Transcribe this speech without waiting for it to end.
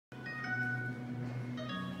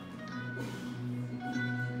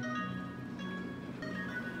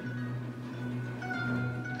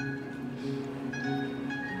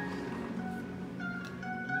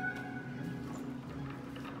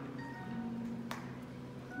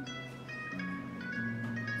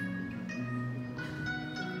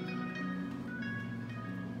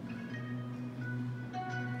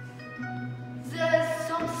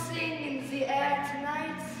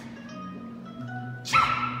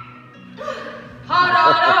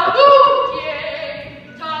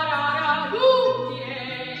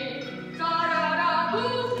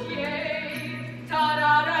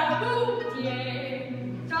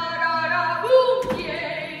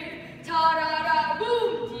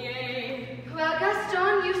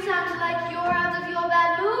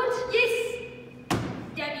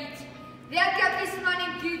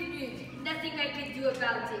I can do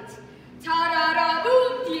about it.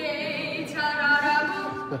 Ta-da-da-boom, yay,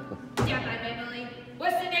 ta-da-da-boom. Damn my memory.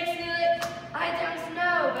 What's the next lyric? I don't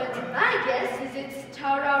know, but my guess is it's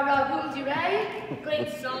ta-ra-ra-boom-de-ray.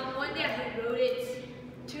 Great song, wonder who wrote it.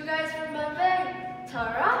 Two guys from Bombay,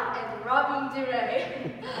 Tara and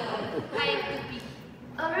Ra-boom-de-ray. I have to be.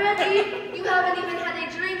 Already? You haven't even had a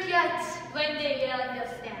drink yet. When they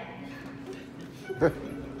understand.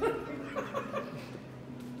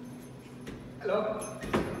 Hello.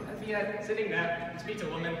 I'll be sitting there. Speak to a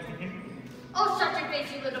woman. Oh, shut your face,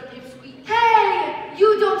 you little pipsqueak. Hey!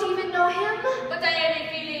 You don't even know him? But I have a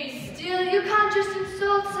feeling. Still, you can't just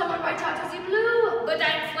insult someone right out as you blue. But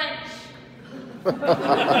I'm French.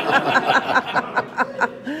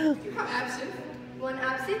 You have absinthe. One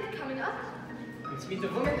absinthe coming up. Let's meet the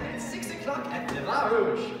woman at 6 o'clock at the Bar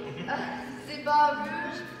Rouge. The Bar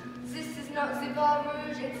Rouge. This is not the Bar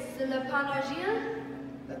Rouge, it's the Lapin Agile.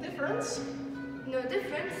 The difference? No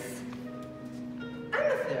difference.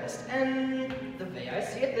 Amethyst, and the way I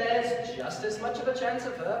see it, there's just as much of a chance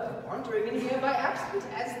of her wandering in here by accident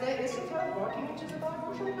as there is of her walking into the Bar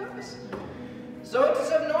Rouge on purpose. So it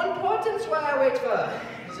is of no importance where I wait for her.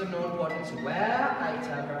 It is of no importance where I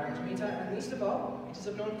tell her I'm to meet her, and least of all, it is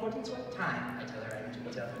of no importance what time I tell her I'm to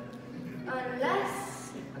meet her. Unless...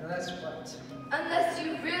 Unless what? Unless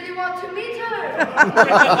you really want to meet her.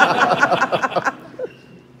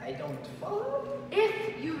 I don't follow.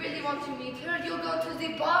 If you really want to meet her, you'll go to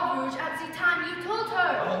the Bar Rouge at the time you told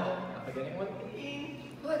her. Oh, I'm forgetting one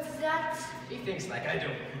thing. What's that? He thinks like I do.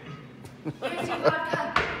 Here's your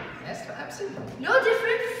vodka. As for absinthe? No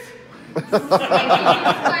difference.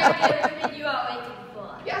 Describe the woman you are waiting for.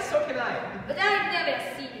 Yeah, so can I. But I've never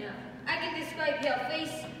seen her. I can describe her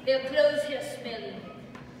face, her clothes, her smelling.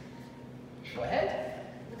 Go ahead.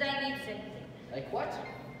 But I need something. Like what?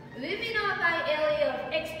 Women are my area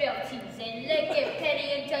of expertise, and like a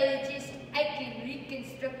paleontologist, I can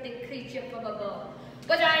reconstruct the creature from above.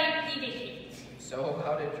 But I need a hint. So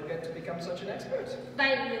how did you get to become such an expert?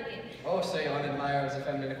 By looking. Oh, so you're an admirer of the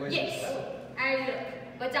feminine equation? Yes, I look,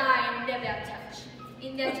 but I never touch.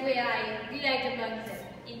 In that way I glide among them,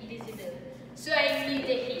 invisible. So I need a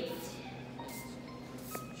hint.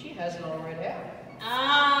 She has long red hair.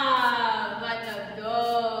 Ah, one of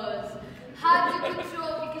those. Hard to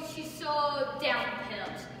control because she's so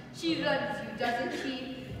downhill. She runs you, doesn't she?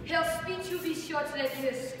 Her speech will be short like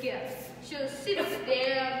her skirt. She'll sit up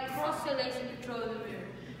there, cross her legs, and control the room.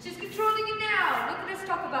 She's controlling it now. Look at us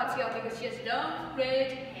talk about her because she has long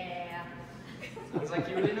red hair. Sounds like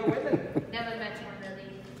you really know women. Never met one, really.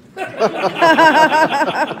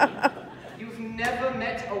 You've never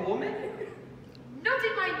met a woman? Not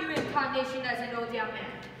in my new incarnation as an old young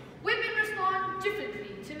man. Women respond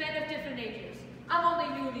differently to men of different ages. I'm only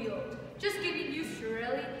newly old. Just getting used to,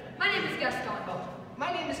 really. My name is Gaston. Oh,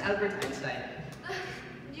 my name is Albert Einstein.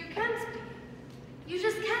 You can't speak. You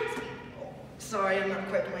just can't speak. Oh, sorry, I'm not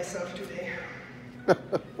quite myself today.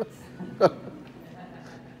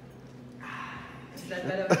 Is that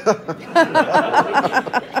better?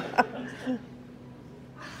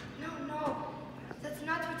 No. That's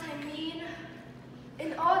not what I mean.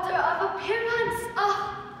 In order of appearance.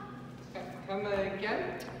 Come again?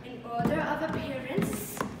 In order of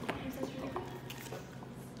appearance.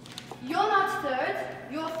 You're not third,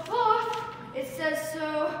 you're fourth. It says so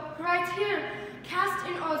right here. Cast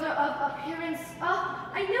in order of appearance.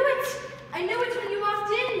 I knew it. I knew it when you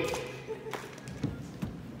walked in.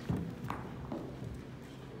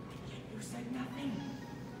 You said nothing.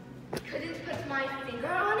 Couldn't put my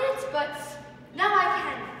finger on it, but now I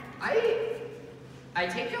can. I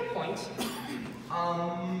take your point.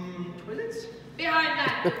 Toilets? Behind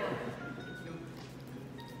that door.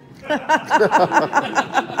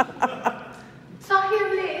 Saw him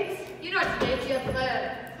late. You're not late, you're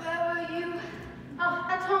third. Where were you? Oh,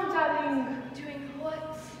 at home, darling. Doing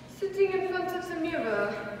what? Sitting in front of the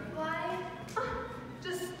mirror. Why?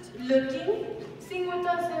 Just looking, seeing what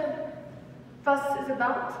the fuss is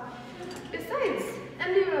about. Besides, a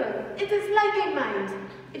mirror, it is like a mind.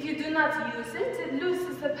 If you do not use it, it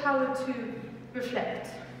loses the power to reflect.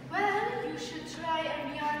 Well, you should try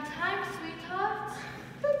and be on time, sweetheart.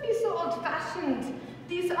 Don't be so old-fashioned.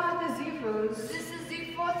 These are the zeros. This is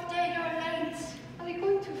the fourth day you're late. Are we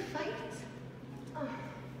going to fight? Oh,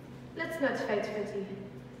 let's not fight, Freddy.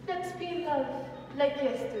 Let's be in love, like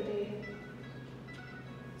yesterday.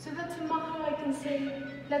 So that tomorrow I can say,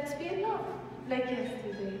 let's be in love, like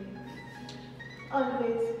yesterday.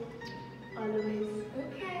 Always, always.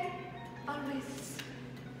 Okay, always.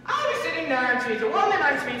 I'm sitting there, I'm to meet a woman,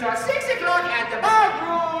 I'm to meet her at 6 o'clock at the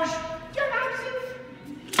Bar Rouge. You're absent.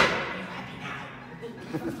 Are you happy now?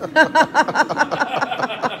 The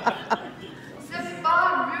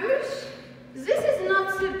bar rouge? This is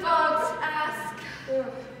not the bar to ask.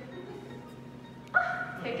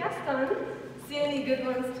 Hey, Gaston. See any good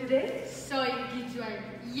ones today? So you did one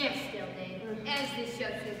yesterday, as the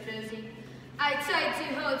shops were closing. I tried to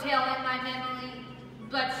hotel in my memory,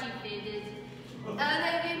 but she faded. All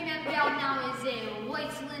I remember now is a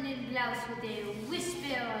white linen blouse with a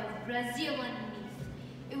whisper of Brazil underneath.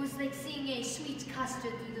 It was like seeing a sweet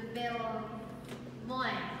custard through the barrel of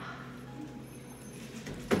wine.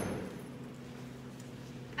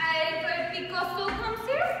 I've heard Picasso comes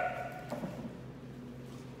here.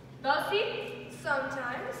 Does he?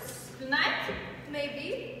 Sometimes. Tonight?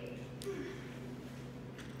 Maybe.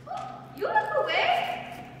 You look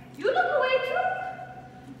away. You look away too.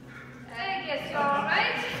 I guess you're all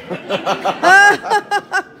right.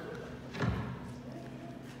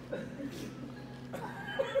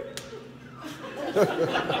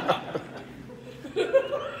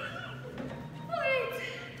 Wait.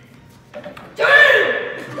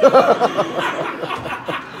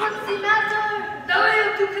 What's the matter? Now I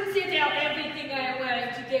have to consider everything I am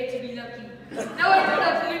wearing today to be lucky. Now I do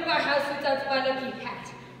not leave my house without my lucky hat,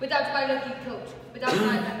 without my lucky coat, without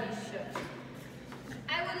my lucky shirt.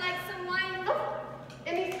 I would like some wine. Oh,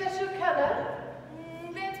 any special color?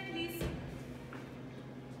 Red, please.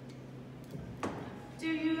 Do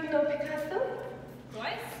you know Picasso?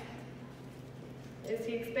 Twice? Is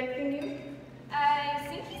he expecting you? I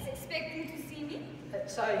think he's expecting to see me.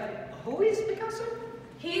 Sorry, who is Picasso?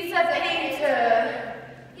 He's a painter.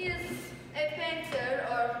 He is a painter,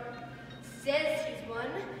 or says he's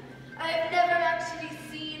one. I've never actually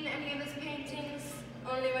seen any of his paintings,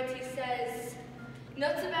 only what he says.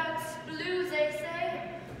 Notes about blues, they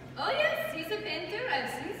say. Oh yes, he's a painter. I've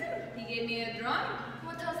seen him. He gave me a drawing.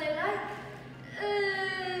 What are they like?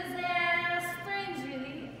 They're strange,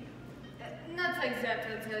 really. Not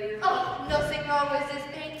exactly, I'll tell you. Oh, nothing wrong with this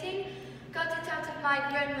painting. Got it out of my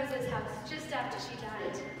grandmother's house just after she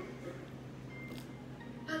died.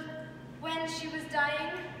 But when she was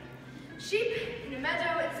dying, sheep in a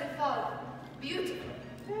meadow in the fall. Beautiful.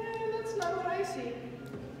 That's not what I see.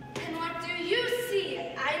 And what do you see,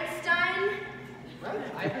 Einstein? Well,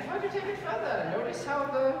 I prefer to take it further. Notice how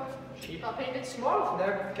the sheep are painted small.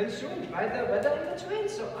 They're consumed by the weather in between.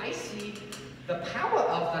 So I see the power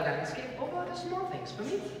of the landscape over the small things. For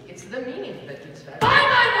me, it's the meaning that gives value. By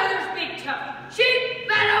my mother's big toe! Sheep,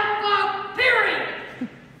 meadow, bog, period!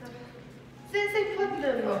 There's a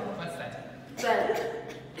problem. Oh, what's that? Well,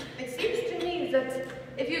 it seems to me that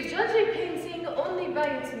if you judge a painting only by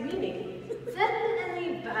its meaning, then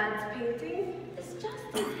any bad painting is just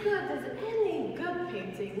as good as any good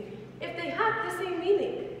painting if they have the same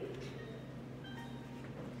meaning.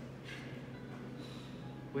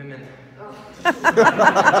 Women. I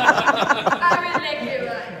will like you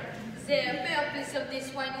right. The purpose of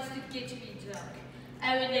this wine is to get me drunk. I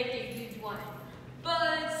will like a good wine.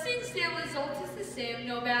 But since the result is the same,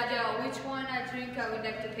 no matter which wine I drink, I would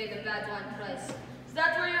like to pay the bad wine price. Is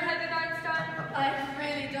that where you're headed, Einstein? I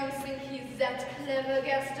really don't think he's that clever,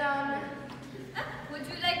 Gaston. Would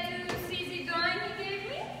you like to see the drawing he gave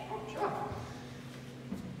me? Oh, sure.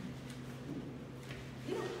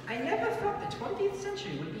 You know, I never thought the 20th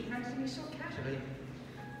century would be handed me so casually.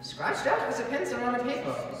 Scratched out with a pencil on a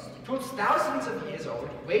paper. Tools thousands of years old,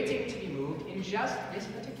 waiting to be moved in just this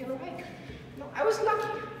particular way. No, I was lucky.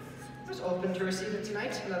 I was open to receive it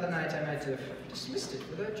tonight. Another night I might have dismissed it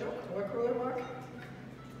with a joke or a cruel remark.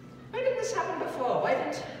 Why didn't this happen before? Why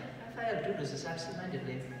didn't Raphael do this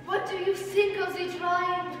absent-mindedly? What do you think of the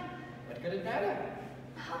drawing? What could it matter?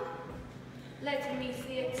 Oh, let me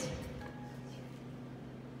see it.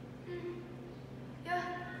 Yeah,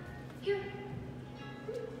 here.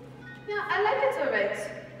 Yeah, I like it alright.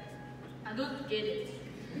 I don't get it.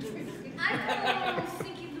 I don't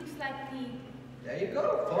think it looks like me. There you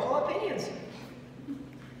go, 4 opinions.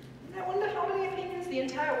 And I wonder how many opinions the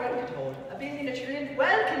entire world could hold. 1 billion, 1 trillion?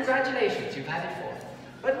 Well, congratulations, you've had it 4.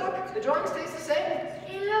 But look, the drawing stays the same.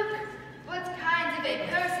 Hey, look. What kind of a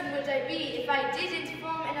person would I be if I didn't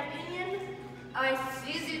form an opinion? I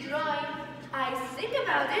see the drawing. I think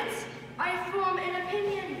about it. I form an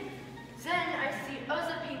opinion. Then I see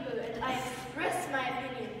other people and I express my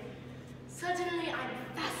opinion. Suddenly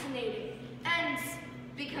I'm fascinating. And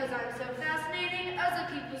because I'm so fascinating, other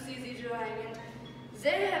people see the drawing and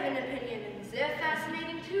they have an opinion and they're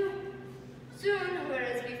fascinating too. Soon,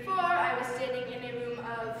 whereas before I was sitting in a room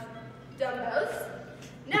of dumbbells,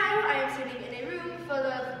 now I am sitting in a room full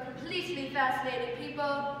of completely fascinating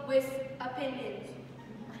people with opinions.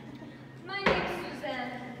 My name's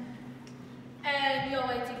Suzanne. And you're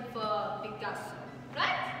waiting for Picasso.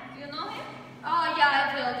 right? Do you know him? Oh yeah,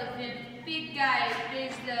 I've heard of him. Big guy,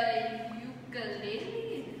 plays the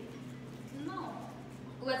ukulele. No.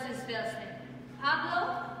 What's his first name? Pablo?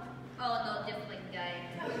 Oh no, different guy.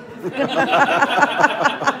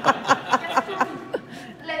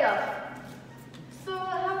 Lay off. So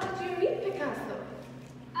how did you meet Picasso?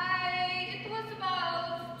 It was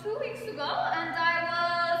about 2 weeks ago, and I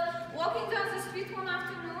was walking down the street one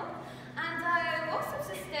afternoon, and I walked up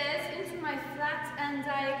the stairs into my flat, and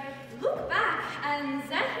I looked back, and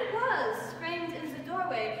there he was, framed in the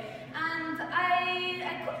doorway, and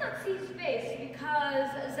I could not see his face because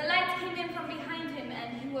the light came in from behind him,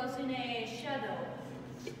 and he was in a shadow.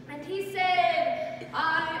 And he said,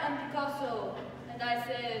 "I am Picasso." And I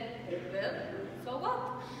said, "Well, so what?"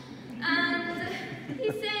 And he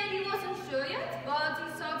said he wasn't sure yet, but he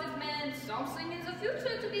thought it meant something in the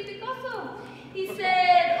future to be Picasso. He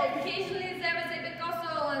said occasionally there is a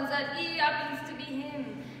Picasso and that he happens to be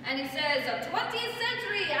him. And he says the 20th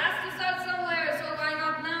century has to start somewhere, so why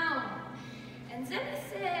not now? And then he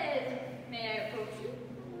said, "May I approach you?"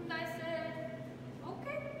 And I said,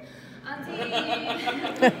 "Okay." And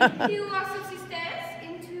he walks up the stairs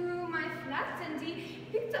into my flat, and he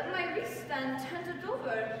picked up my wrist and turned it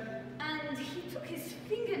over. And he took his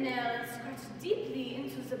fingernail and scratched deeply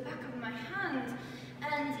into the back of my hand.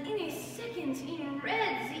 And in a second, in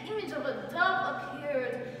red, the image of a dove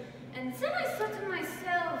appeared. And then I thought to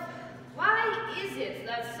myself, why is it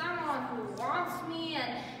that someone who wants me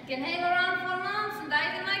and can hang around for months and I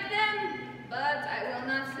can like them, but I will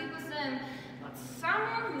not sleep with them, but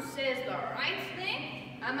someone who says the right thing,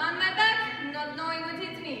 I'm on my back, not knowing what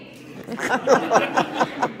hit me.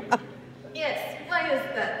 Yes, why is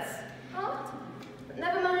that? Oh,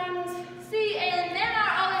 never mind. See, and men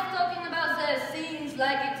are always talking about the things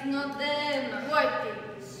like it's not them. What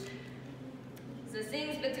things? The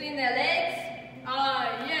things between their legs?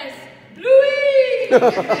 Ah, yes, Louis!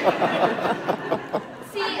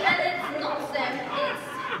 See, and it's not them, it's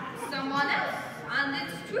someone else. And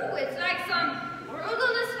it's true, it's like some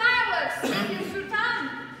rudderless fireworks sneaking through town.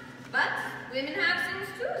 But women have things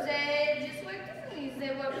too, they just work differently.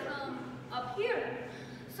 They work from up here.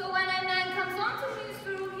 So when a man comes on to me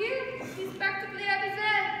through here, he's practically at his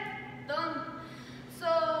head. Done.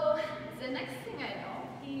 So the next thing I know,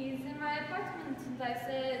 he's in my apartment, and I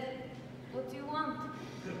said, "What do you want?"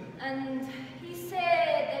 And he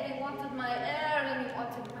said that he wanted my hair, and he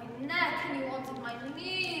wanted my neck, and he wanted my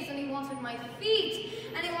knees, and he wanted my feet,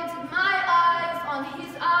 and he wanted my eyes on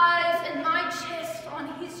his eyes, and my chest on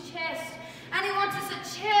his chest. And he wanted the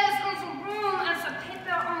chairs on the room and the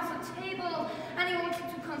paper on the table, and he wanted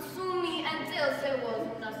to consume me until there was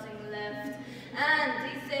nothing left. And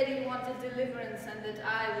he said he wanted deliverance and that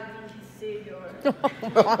I would be his savior.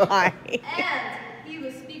 And he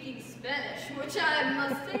was speaking Spanish, which I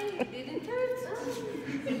must say didn't hurt.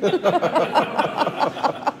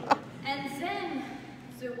 And then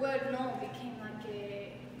the word no became like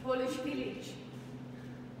a Polish village,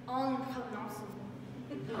 unpronounceable.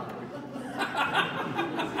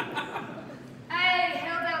 I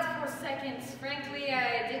held out for seconds. Frankly,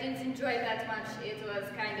 I didn't enjoy it that much. It was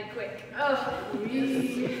kind of quick. Oh,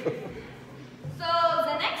 oui. So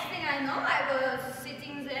the next thing I know, I was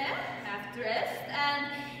sitting there, half dressed, and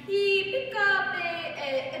he picked up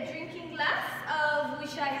a drinking glass, of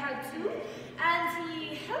which I had two, and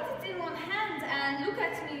he held it in one hand and looked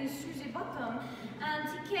at me through the bottom, and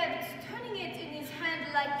he kept turning it in his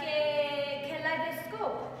hand like a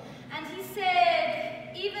kaleidoscope. And he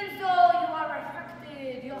said, "Even though you are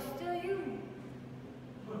refracted, you're still you."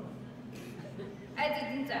 I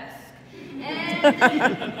didn't ask. And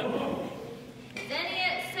then he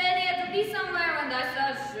said he had to be somewhere, and I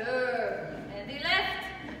said, "Sure." And he left.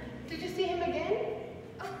 Did you see him again?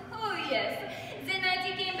 Oh, yes. The night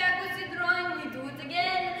he came back with the drawing, we do it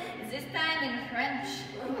again, this time in French.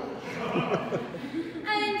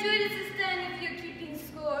 I enjoyed it this time if you're keeping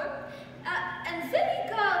score. And then he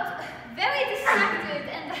got very distracted,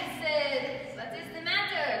 and I said, "What is the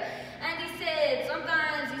matter?" And he said,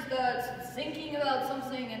 sometimes he starts thinking about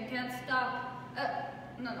something and can't stop.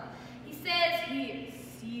 No. He says he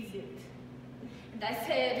sees it. And I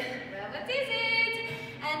said, "Well, what is it?"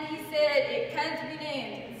 And he said, "It can't be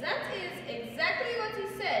named." That is exactly what he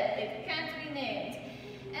said. It can't be named.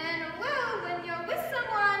 And well, when you're with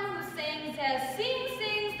someone who's saying they're seeing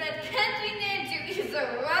things that can't be named, you either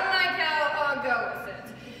run like hell or go with it.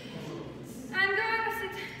 I'm going with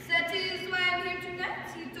it. That is why I'm here tonight.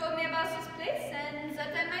 He told me about this place and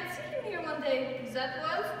that I might see him here one day. That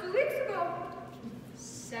was 2 weeks ago.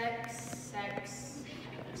 Sex.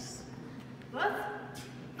 What?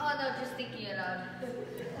 Oh no, just thinking it out.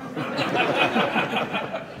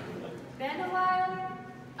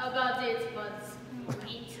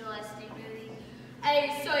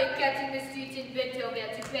 a cat in the streets in Victorville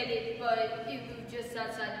to credit, but it was just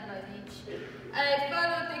outside of my reach. I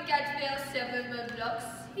followed the cat trail several more blocks.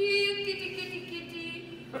 Here, kitty, kitty,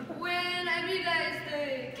 kitty. When I realized the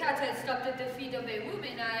cat had stopped at the feet of a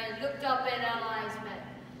woman, I looked up and our eyes met.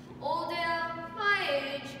 Older, my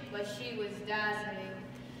age, but she was dazzling.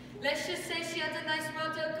 Let's just say she had a nice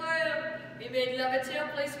motor coil. We made love at her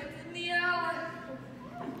place within the hour.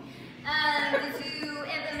 And did you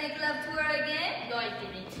ever make love to her again? No, I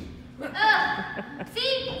didn't.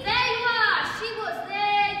 See, there you are. She was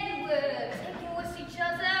there. You were taking with each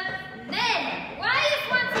other. Then, why is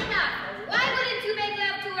once enough? Why wouldn't you make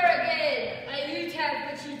love to her again? I used her,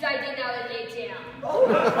 but she died an hour later. Oh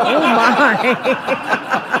my!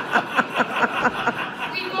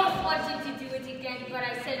 We both wanted to do it again, but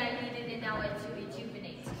I said I needed an hour to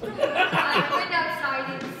rejuvenate. I went outside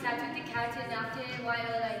and sat with the cat, and after a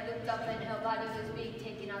while I looked up and her body was being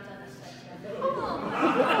taken out on a stretcher.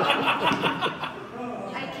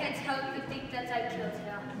 I can't help but think that I killed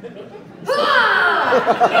her.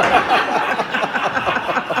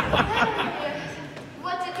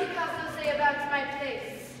 What did Picasso say about my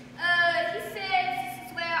place? He said this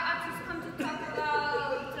is where artists come to talk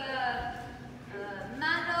about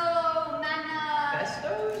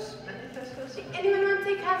Manifestos? Manifestos? Anyone want to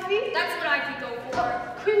take coffee? That's what I could go for.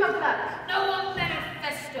 Cream of black. No, a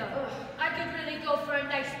manifesto. I could really go for a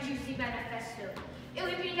nice juicy manifesto. It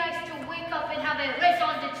would be nice to wake up and have a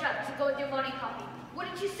raison d'etre to go with your morning coffee.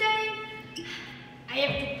 Wouldn't you say? I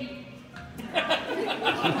have to pee.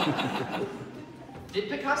 Did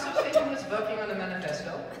Picasso say he was working on a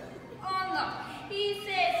manifesto? Oh no, he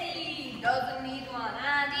says he doesn't need one,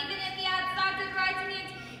 and even if he had started writing it,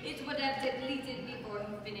 it would have deleted before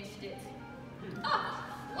he finished it. Oh,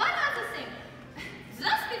 one other thing.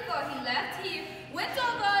 Just before he left, he went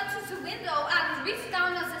over to the window and reached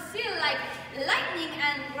down on the sill like lightning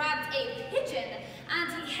and grabbed a pigeon, and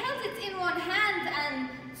he held it in one hand and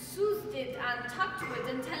soothed it and talked to it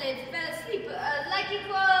until it fell asleep, like it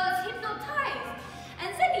was hypnotized. And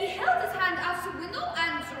then he held his hand out the window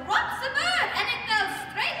and dropped the bird, and it fell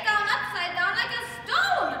straight down, upside down, like a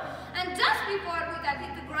stone. And just before it would have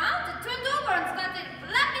hit the ground, it turned over and started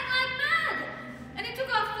flapping like mad. And it took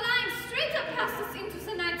off flying straight up past us into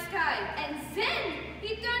the night sky. And then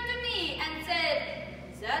he turned to me and said,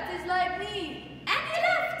 "That is like me." And he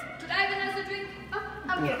left. Could I have another drink? Oh,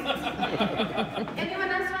 I'll get it. Anyone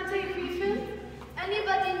else want to take a refill?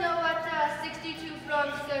 Anybody know what 62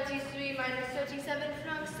 francs 33 minus 37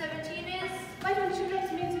 francs 17 is? Why don't you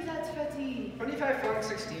let me do that, Fatty? 25 francs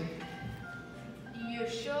 16. You're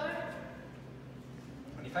sure?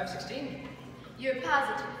 25 16. You're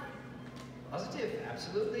positive. Positive,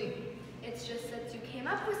 absolutely. It's just that you came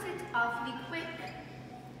up with it awfully quick.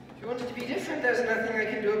 If you want it to be different, there's nothing I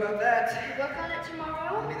can do about that. Work on it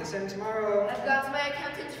tomorrow? It'll be the same tomorrow. I've got my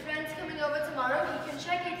accountant friend coming over tomorrow. He can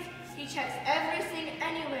check it. He checks everything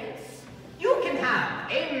anyways. You can have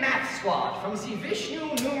a math squad from the Vishnu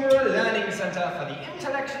Numeral Learning Center for the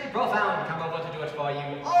Intellectually Profound come over to do it for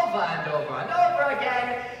you over and over and over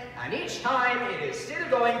again. And each time it is still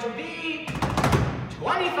going to be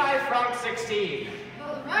 25 francs 16.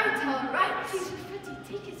 All right, all right. Jesus, Fatty,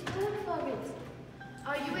 take his word for it.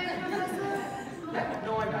 Are you a professor?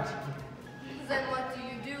 No, I'm not. Then what do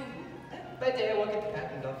you do? By day I work at the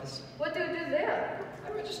patent office. What do you do there? I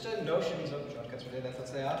register notions of shortcuts, really, that's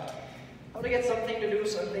what they are. How to get something to do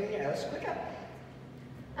something else quicker.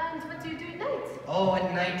 And what do you do at night? Oh,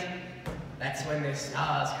 at night, that's when the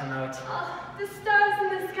stars come out. Oh, the stars in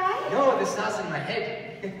the sky? No, the stars in my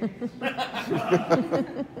head.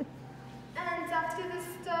 And after the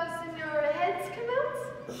stars in your heads come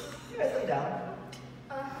out? You write them down.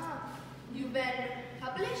 Uh-huh. You've been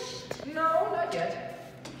published? No, not yet.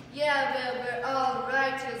 Yeah, well, we're all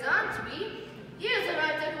writers, aren't we? Here's a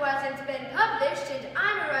writer who hasn't been published, and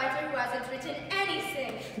I'm a writer who hasn't written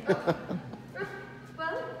anything.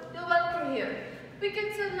 Well, you're welcome here. We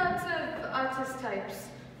get a lot of artist types.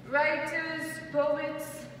 Writers,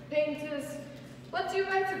 poets, painters. What do you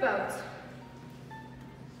write about?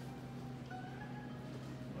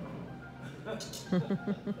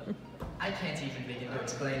 I can't even begin to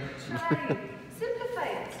explain. Try. Simplify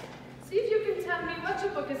it. See if you can tell me what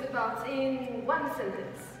your book is about in one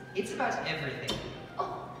sentence. It's about everything.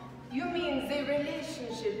 Oh, you mean the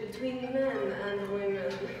relationship between men and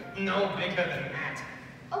women? No bigger than that.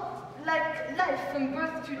 Oh, like life from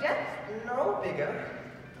birth to death? No bigger.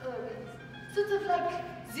 Sort of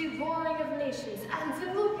like the warring of nations and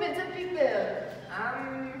the movement of people.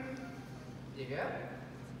 Bigger?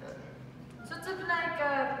 Sort of like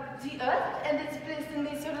the Earth and its place in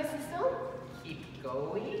the solar system? Keep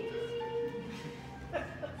going.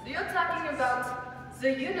 You're talking about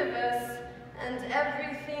the universe and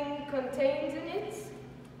everything contained in it?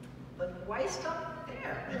 But why stop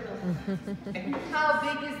there? How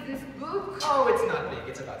big is this book? Oh, it's not big.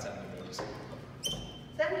 It's about 70 pages.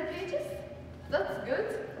 70 pages? That's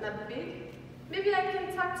good. Not big. Maybe I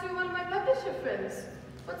can talk to one of my publisher friends.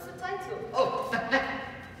 What's the title? Oh,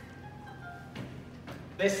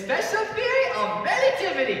 The Special Theory of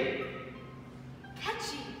Relativity.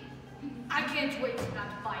 Catchy. I can't wait to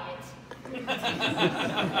not buy it.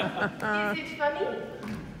 Is it funny?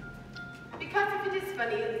 Because if it is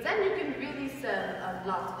funny, then you can really sell a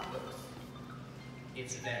lot of books.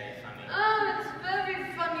 It's very funny. Oh, it's very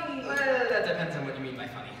funny. Well, that depends on what you mean by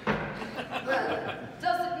funny. Well,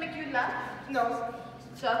 does it make you laugh? No.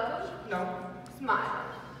 Chuckle? No. Smile?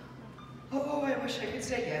 Oh, I wish I could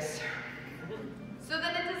say yes. So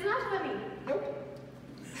then it is not funny. Nope.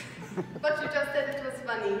 But you just said it was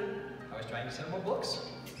funny. I was trying to sell more books.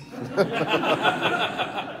 Could it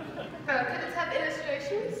have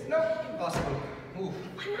illustrations? No, impossible. Ooh.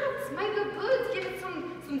 Why not? Mine look good. Give it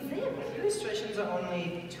some zip. Illustrations are only I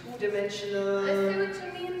see two-dimensional. what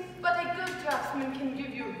you mean, but a good draftsman can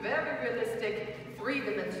give you very realistic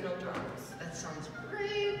three-dimensional drawings. That sounds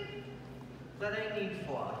great, but I need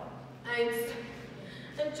 4. I'm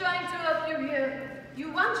trying to help you here.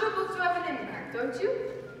 You want your book to have an impact, don't you?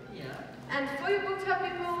 Yeah. And for your book to have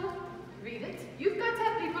people read it, you've got to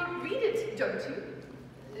have people read it, don't you?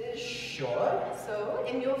 Sure. So,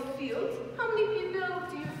 in your field, how many people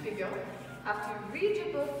do you figure have to read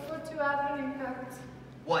your book for it to have an impact?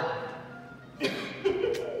 1. No.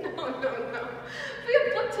 For your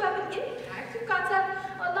book to have an impact, you've got to have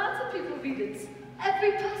lots of people read it.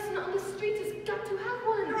 Every person on the street has got to have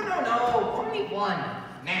one. No. Only 1.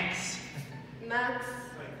 Max. Max.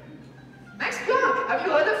 Max Planck. Have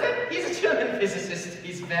you heard of him? He's a German physicist.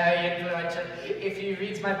 He's very influential. If he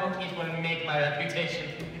reads my book, it will make my reputation.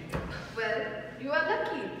 Well, you are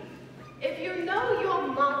lucky. If you know your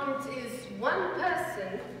market is one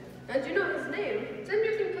person, and you know his name, then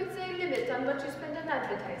you can put a limit on what you spend on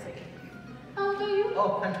advertising. How old are you?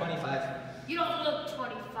 Oh, I'm 25. You don't look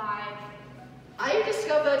 25. I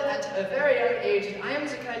discovered at a very young age that I am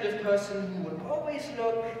the kind of person who will always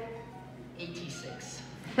look 86.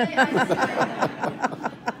 Last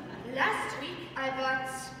week, I bought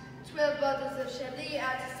 12 bottles of Chablis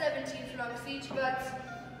at 17 francs each, but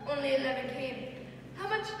only 11 came. How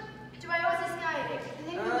much do I owe this guy?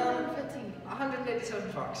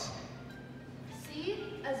 187 francs. See,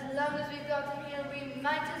 as long as we've got him here, we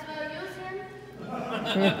might as well use him. I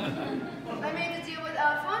made a deal with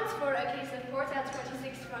Alphonse for a case of port at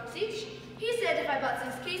 26 francs each. He said if I bought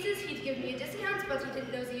 6 cases, he'd give me a discount, but he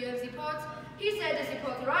didn't know the year of the port. He said as the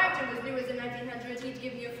port arrived and was new as in 1900, he'd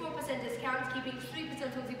give me a 4% discount, keeping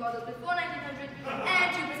 3% on the bottles before 1900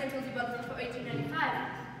 and 2% on the bottles before 1895.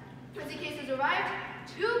 As the cases arrived,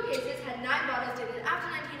 2 cases had 9 bottles dated after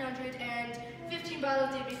 1900 and 15 bottles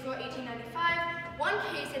dated before 1895. 1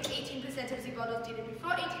 case had 18% of the bottles dated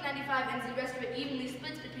before 1895, and the rest were evenly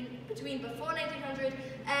split between before 1900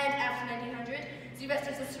 and after 1900. The rest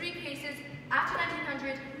of the 3 cases after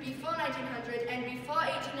 1900, before 1900, and before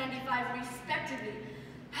 1895, respectively.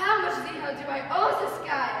 How much the hell do I owe this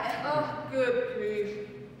guy? Oh, good grief.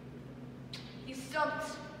 He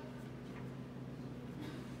stumped.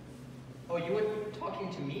 Oh, you were talking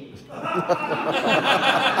to me?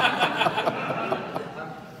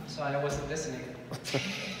 Sorry, I wasn't listening.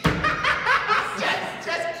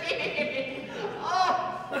 just kidding.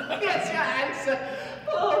 Oh, here's your answer.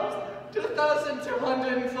 Oh,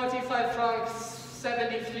 2,245 francs,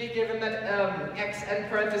 73 given that X and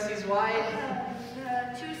parentheses Y.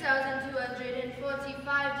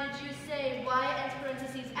 2,245, did you say Y and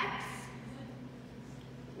parentheses X?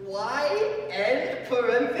 Y and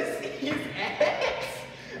parentheses X?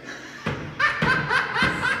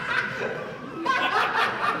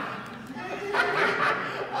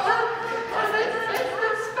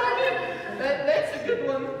 That's funny. That's a good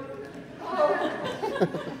one. Oh.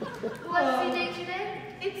 What's the date today?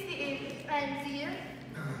 It's the 8th. And the year?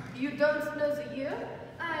 You don't know the year?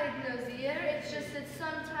 I know the year, it's just that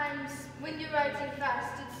sometimes when you're writing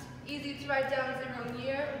fast, it's easy to write down the wrong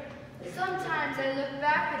year. Sometimes I look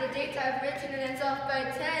back at a date I've written and it's off by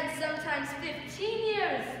 10, sometimes 15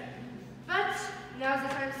 years. But now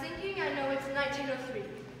that I'm thinking, I know it's 1903.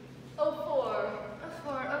 04.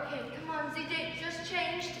 04, okay, come on, the date just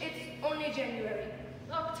changed, it's only January.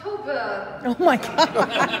 October. Oh my God.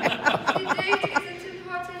 The date isn't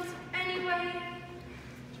important anyway.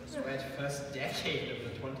 Just read first decade of the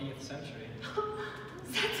 20th century.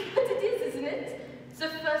 That's what it is, isn't it? The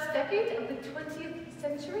first decade of the 20th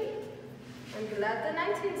century? I'm glad the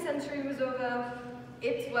 19th century was over.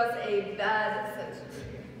 It was a bad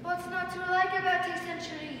century. What's not to like about this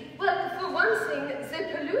century? Well, for one thing,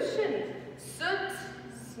 the pollution. Soot,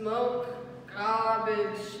 smoke,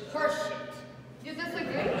 garbage. Horseshit. You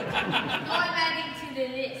disagree? No, I'm adding to the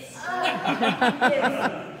list.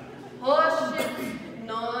 Yes. Horseshit,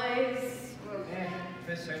 noise. Okay,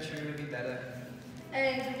 this century will be better.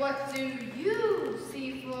 And what do you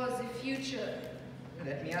see for the future?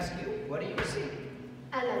 Let me ask you, what do you see?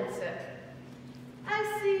 I'll answer.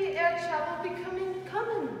 I see air travel becoming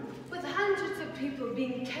common, with hundreds of people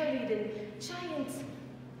being carried in giant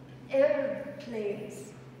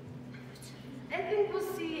airplanes. I think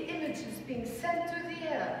we'll see images being sent through the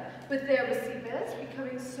air, with their receivers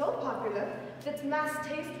becoming so popular that mass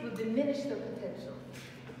taste will diminish their potential.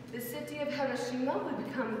 The city of Hiroshima will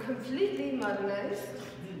become completely modernized.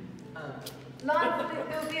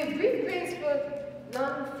 There'll be a brief craze for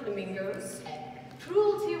non-flamingos.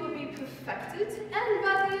 Cruelty will be perfected, and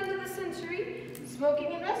by the end of the century,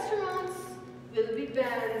 smoking in restaurants will be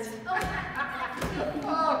banned.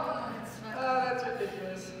 Oh, that's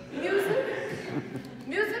ridiculous.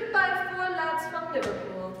 Music by 4 lads from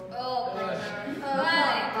Liverpool. Oh, brother.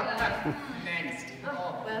 Next.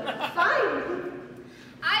 Well, fine.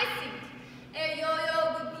 I think a yo-yo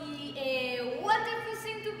would be a wonderful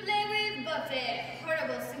thing to play with, but a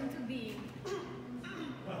horrible thing to be.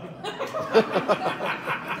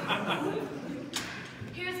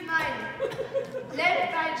 Here's mine.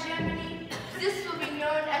 Led by Germany, this will be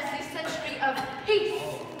known as the century of peace.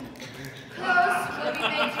 Clothes will be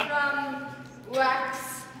made from wax.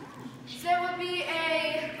 There will be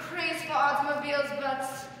a craze for automobiles, but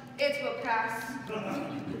it will pass.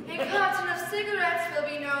 A carton of cigarettes will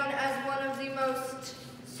be known as one of the most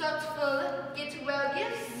thoughtful get-well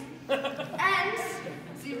gifts. And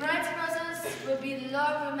the Wright brothers will be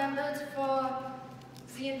long remembered for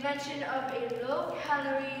the invention of a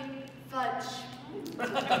low-calorie fudge.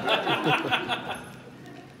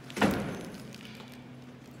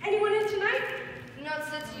 Anyone in tonight? Notes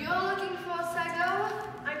that you're looking for, Sago?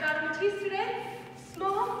 I got a Matisse today.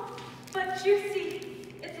 Small, but juicy.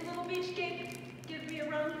 It's a little beach cake. Give me a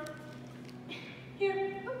run.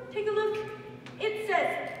 Here, take a look. It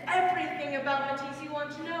says everything about Matisse you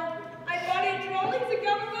want to know. I bought it rolling the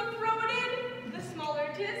gum book, throw it in. The smaller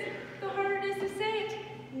it is, the harder it is to say it.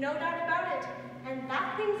 No doubt about it. And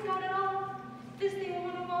that thing's got it all. This thing will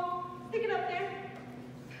want them all. Stick it up there.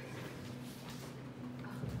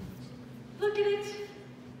 Look at it.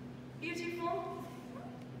 Beautiful.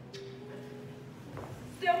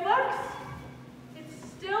 Still works. It's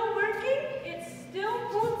still working. It still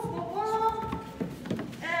holds the wall.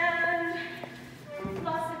 And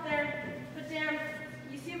lost it there. But damn,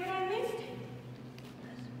 you see what I missed?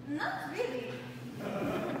 Not really.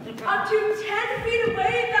 Up to 10 feet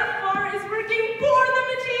away, that bar is working for the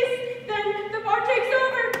Matisse. Then the bar takes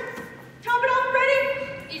over. Top it off, ready?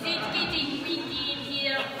 Is it getting windy in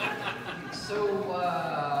here? So,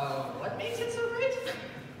 what makes it so great?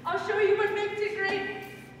 I'll show you what makes it great.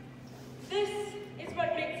 This is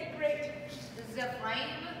what makes it great. The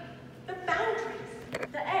frame? The boundaries,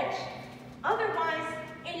 the edge. Otherwise,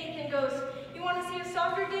 anything goes. You want to see a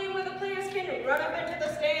soccer game where the players can run up into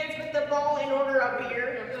the stands with the ball and order a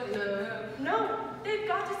beer? No, they've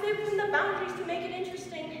got to stay within the boundaries to make it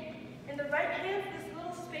interesting. In the right hand, this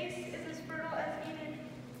little space is as fertile as Eden.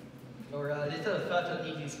 Or a little fertile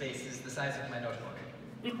eating space is the size of my notebook.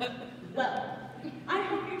 Well, I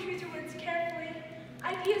hope you choose your words carefully.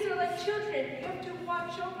 Ideas are like children. You have to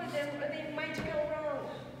watch over them or they might go wrong.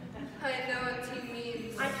 I know what he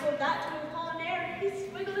means. I told that to Apollinaire. He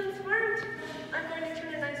swiggled and squirmed. I'm going to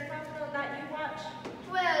turn a nice profit on that, you watch.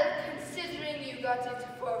 Well, considering you got it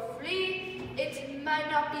for free, it might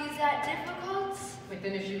not be that difficult. Wait,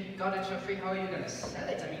 then if you got it for free, how are you going to sell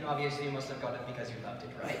it? I mean, obviously you must have got it because you loved it,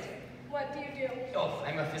 right? What do you do? Oh,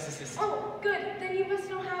 I'm a physicist. Oh, good. Then you must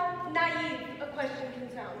know how naive a question can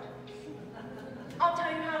sound. I'll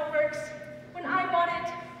tell you how it works. When I bought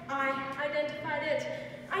it, I identified it.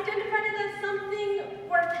 Identified it as something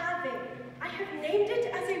worth having. I have named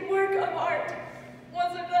it as a work of art.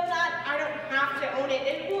 Once I've done that, I don't have to own it.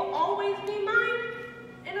 It will always be mine.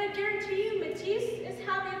 And I guarantee you, Matisse is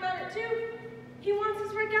happy about it too. He wants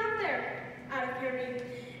his work out there, out of Paris.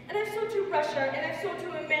 And I've sold to Russia, and I've sold to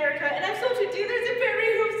America, and I've sold to dealers in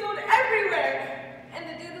Paris who've sold everywhere. And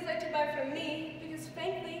the dealers like to buy from me because,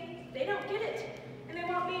 frankly, they don't get it. And they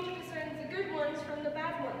want me to discern the good ones from the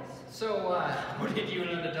bad ones. So, how did you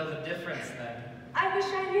learn to tell the difference then? I wish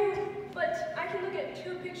I knew, but I can look at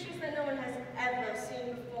 2 pictures that no one has ever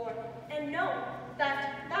seen before and know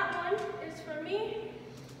that that one is for me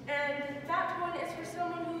And that one is for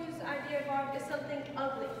someone whose idea of art is something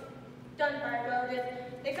ugly, done by a relative.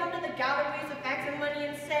 They come to the galleries of bags of money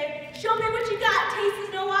and say, "Show me what you got, taste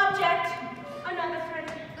is no object." Another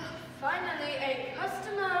friend. Finally, a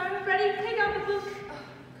customer. Freddie, take out the book.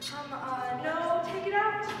 Come on. No, take it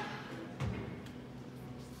out.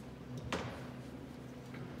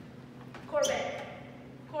 Courbet.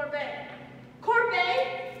 Courbet. Courbet?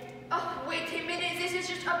 Oh, wait a minute. This is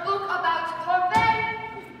just a book about Courbet.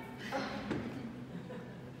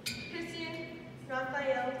 Christian.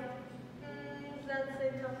 Raphael. That's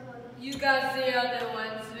a tough one. You got the other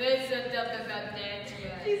ones. It's a difficult name.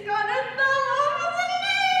 She's got a thumb over the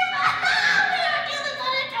name! Ridiculous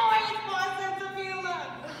auditorium, more sense of humor.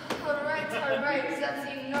 All right. That's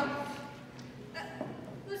enough.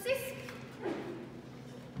 Who's this?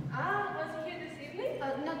 Was he here this evening?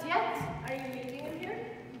 Not yet. Are you meeting him here?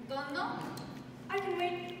 Don't know. I can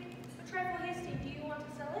wait. A trifle hasty. Do you want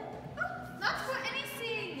to sell it? Oh, not for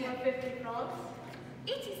anything. For 50 francs.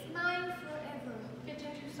 It is mine forever. Get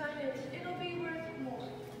him to sign it. It'll be worth more.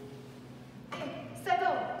 Hey,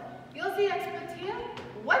 settle. You're the expert here.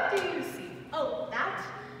 What do you see? Oh, that?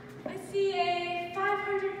 I see a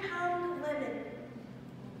 500-pound lemon.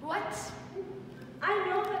 What? I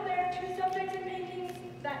know that there are two subjects in paintings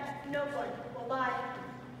that no one will buy.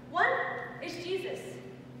 One is Jesus,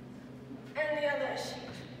 and the other is sheep.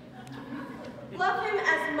 Love him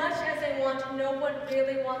as much as I want. No one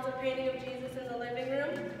really wants a painting of Jesus in the living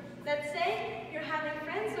room. Let's say you're having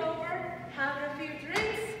friends over, having a few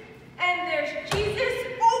drinks, and there's Jesus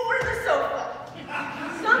over the sofa.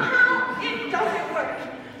 Somehow it doesn't work,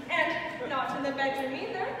 and not in the bedroom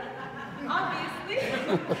either, obviously.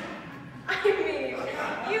 I mean,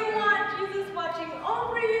 you want Jesus watching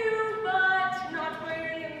over you, but not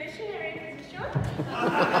wearing a missionary position.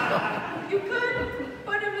 You could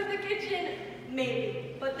put him in the kitchen,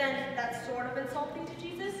 maybe, but then that's sort of insulting to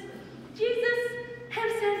Jesus. Jesus, ham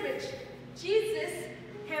sandwich. Jesus,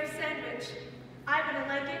 ham sandwich. I wouldn't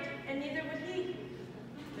like it, and neither would he.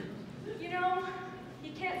 You know,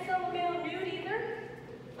 you can't sell a male nude either,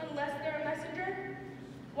 unless they're a messenger.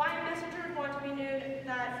 Why a messenger would want to be nude,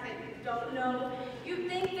 that I don't know. You'd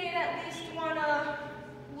think they'd at least want a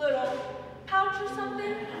little pouch or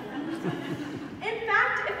something. In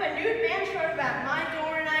fact, if a nude man showed up at my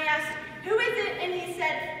door and I asked, "Who is it?" and he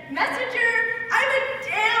said, "Messenger," I would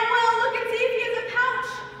damn well look and see if he has a pouch.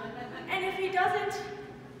 And if he doesn't,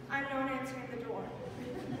 I'm not answering the door.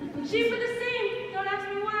 Sheep are the same. Don't ask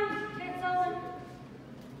me why. Can't sell them.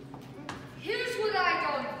 Here's what I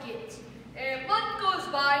don't get. A month goes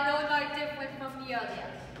by, no night different from the other.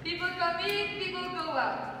 People come in, people go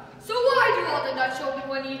out. So why do all the nuts open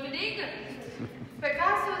one evening?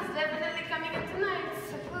 Picasso is definitely coming in tonight.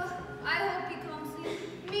 Well, I hope he comes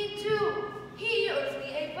in. Me too. He owes me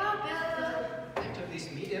a barbell. And to at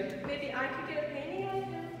least meet him. Maybe I could get a painting out of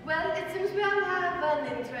him. Well, it seems we all have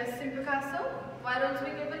an interest in Picasso. Why don't we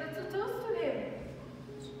give a little toast to him?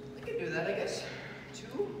 We can do that, I guess. To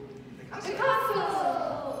Picasso. Picasso!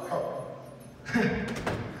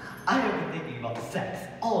 I have been thinking about sex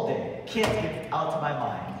all day. Can't get it out of my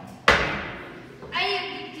mind. I have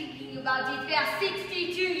been thinking about it for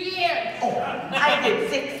 62 years. Oh, I did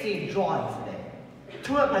 16 drawings today.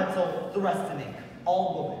 2 in pencil, the rest in ink.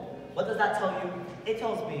 All women. What does that tell you? It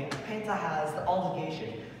tells me a painter has the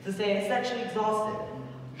obligation to stay sexually exhausted.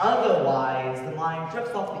 Otherwise, the mind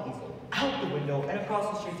drifts off the easel, out the window, and across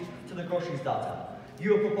the street to the groceries downtown.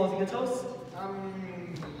 You are proposing a toast?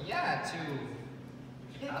 Yeah, to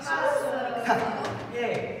Picasso.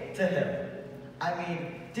 Yay, to him. I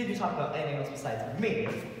mean, did you talk about anything else besides me?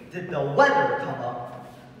 Did the weather come up?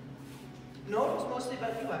 No, it was mostly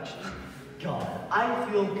about you, actually. God, I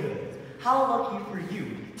feel good. How lucky for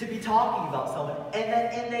you to be talking about someone and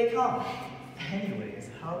then in they come. Anyways,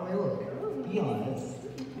 how do I look? Be honest.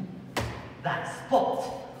 That's fault.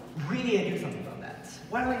 We need to do something about that.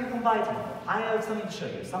 Why don't you come by tomorrow? I have something to show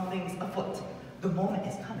you. Something's afoot. The moment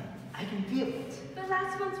is coming. I can feel it. The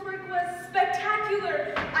last month's work was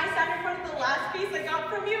spectacular. I sat in front of the last piece I got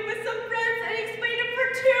from you with some friends and explained it for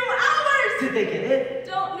 2 hours. Did they get it?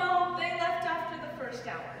 Don't know. They left after the first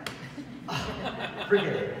hour.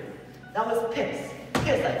 Forget it. That was piss.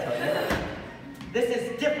 Piss, I tell you. This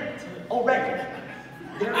is different. Already.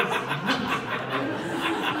 There is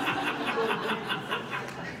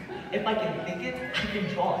If I can think it, I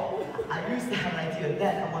can draw it. I used to have an idea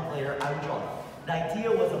then, a month later, I would draw it. The idea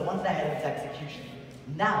was a month ahead of its execution.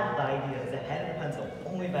 Now, the idea is ahead of the pencil,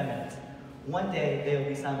 only by minutes. One day, they will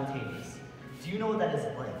be simultaneous. Do you know what that is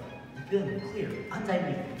like? The feeling of clear,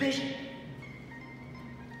 undiluted vision.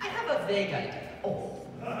 I have a vague idea. Oh,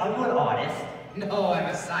 are you an artist? No, I'm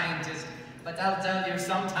a scientist, but I'll tell you,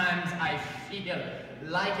 sometimes I feel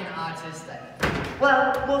like an artist.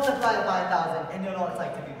 Well, multiply it by 1,000 and you'll know what it's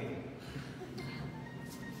like to be me.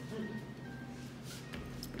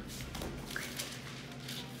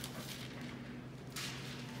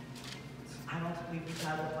 I don't think we've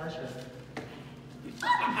had a pleasure.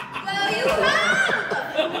 Well, you have!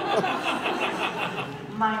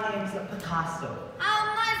 My name's Picasso. How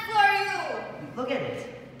much for you? Look at it.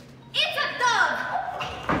 It's a dog!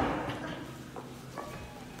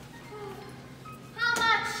 How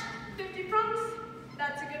much? 50 francs?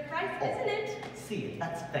 That's a good price, isn't it? See,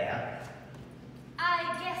 that's fair. I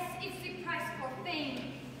guess it's the price for fame.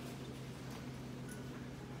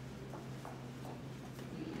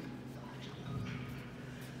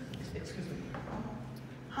 Excuse me.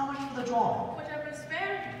 How much for the drawing? Whatever's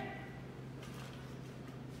fair.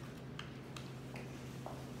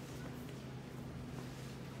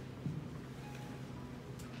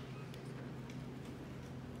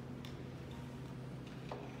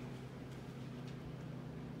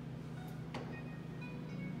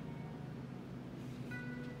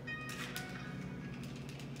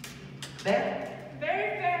 Fair? Very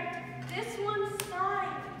fair. This one's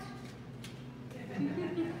signed.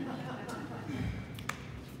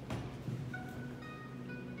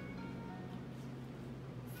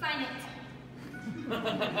 Sign it.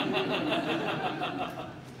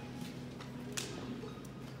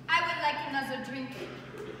 I would like another drink.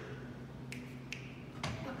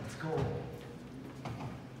 Let's go.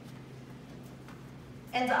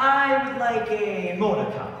 And I would like a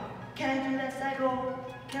motor car. Can I do that, Psycho?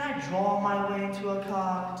 Can I draw my way into a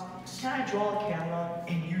car? Can I draw a camera?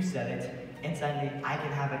 And you said it. And suddenly I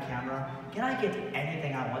can have a camera. Can I get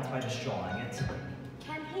anything I want by just drawing it?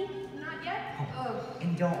 Can he? Not yet? Oh,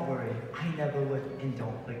 and don't worry, I never would, and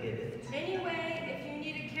don't forget it. Anyway, if you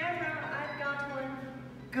need a camera, I've got one.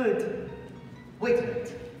 Good. Wait a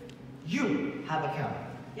minute. You have a camera.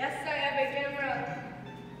 Yes, I have a camera.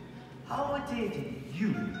 How did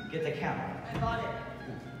you get the camera? I bought it.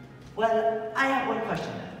 Well, I have one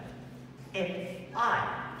question then. If I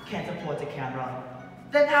can't afford a camera,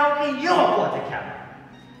 then how can you afford a camera?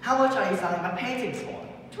 How much are you selling my paintings for?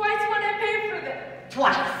 Twice what I paid for them.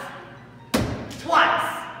 Twice! Twice!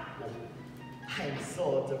 I'm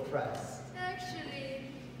so depressed. Actually,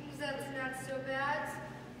 that's not so bad.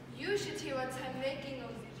 You should hear what I'm making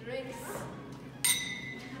of the drinks.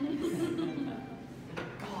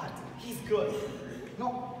 God, he's good.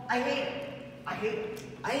 No, I hate him. I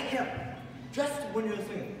hate him. Just when you're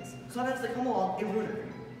swinging this. Sometimes they come along and ruin it.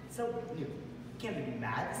 So, you can't be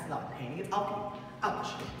mad. It's not painting, it's alcohol.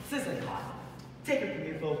 Ouch. This isn't hot. Take it from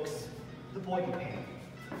me, folks. The boy can paint.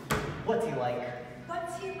 What's he like?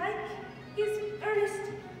 What's he like? He's earnest,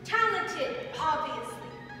 talented, obviously.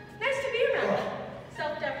 Nice to be around.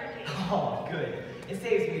 Self-deprecating. Oh, good. It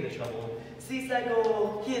saves me the trouble. See,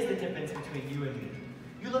 Psycho, here's the difference between you and me.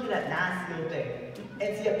 You look at that nasty little thing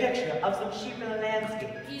and see a picture of some sheep in a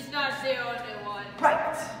landscape. He's not the only one.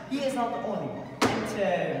 Right. He is not the only one.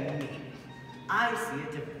 And to me, I see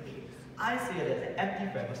it differently. I see it as an empty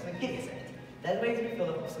frame with something hideous in it. That makes me fill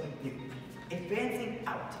up with something new. Advancing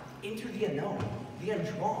out into the unknown, the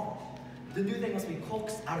undrawn. The new thing must be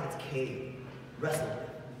coaxed out of its cave, wrestled with,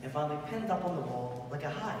 and finally pinned up on the wall like a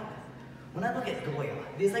hive. When I look at Goya,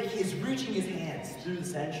 it is like he is reaching his hands through the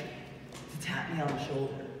century to tap me on the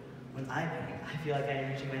shoulder. When I paint, I feel like I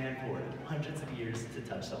am reaching my hand forward hundreds of years to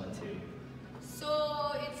touch someone too.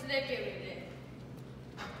 So it's like every day.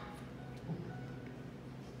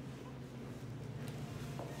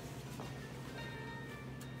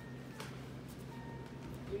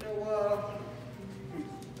 You know,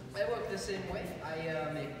 I work the same way.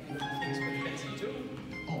 I make things with pencil too.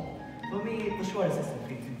 Oh, for me, the shortest distance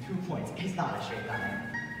between 2 points is not a straight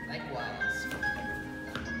line. Likewise.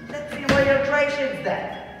 Let's see what your creation's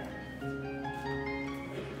then.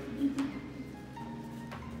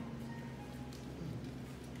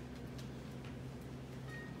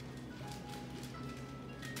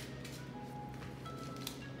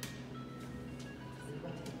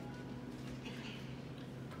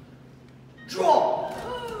 Draw!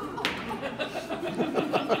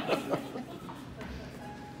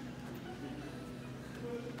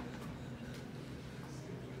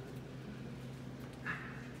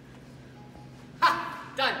 Ha!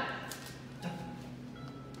 Done!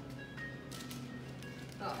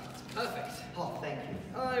 Ah, it's perfect. Oh, thank you.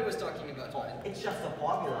 I was talking about mine. It's just a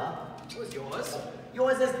formula. What was yours?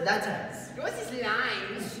 Yours is letters. Yours is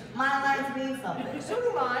lines. My lines mean something. So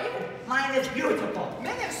do mine. Mine is beautiful.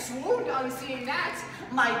 Men have swooned on seeing that.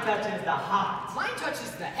 Mine touches the heart. Mine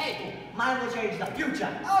touches the head. Mine will change the future.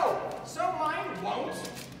 Oh, so mine won't.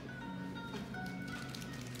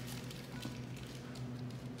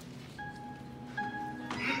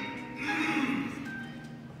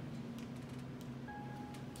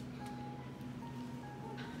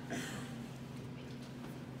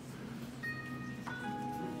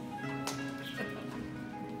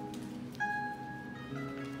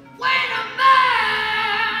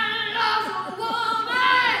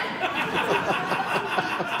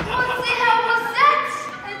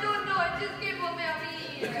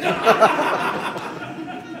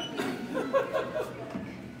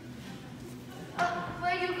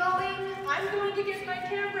 Where are you going? I'm going to get my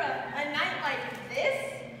camera. A night like this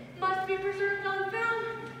must be preserved on film.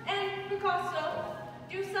 And Picasso,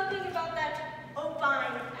 do something about that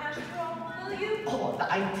ovine pastoral, will you? Oh,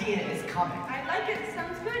 the idea is coming. I like it.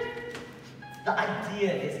 Sounds good. The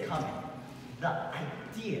idea is coming. The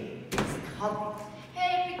idea is coming.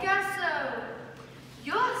 Hey, Picasso.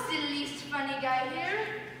 You're the least funny guy here.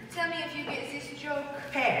 Tell me if you get this joke.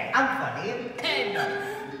 Hey, I'm funny. Hey, no.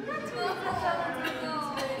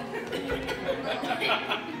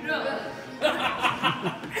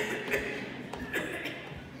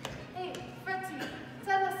 Hey, Fretty,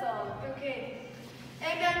 tell us all. Okay.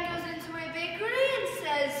 A man goes into a bakery and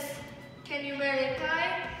says, "Can you wear a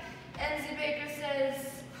pie?" And the baker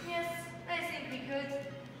says, "Yes, I think we could."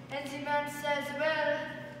 And the man says, "Well,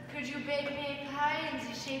 could you bake me a pie in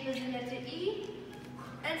the shape of the letter E?"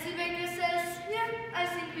 And the baker says, "Yeah, I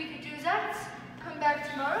think we could do that. Come back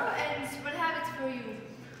tomorrow and we'll have it for you."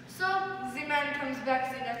 So the man comes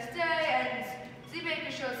back the next day and the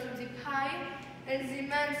baker shows him the pie. And the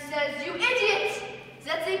man says, "You idiot!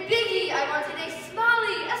 That's a biggie. I wanted a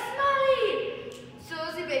smally, a smally." So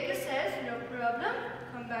the baker says, "No problem.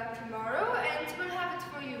 Come back tomorrow and we'll have it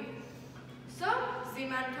for you." So the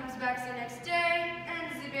man comes back the next day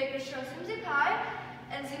and the baker shows him the pie.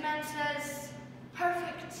 And the man says,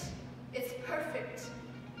 "Perfect. It's perfect."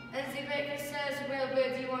 And the baker says, "Well, where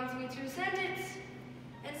do you want me to send it?"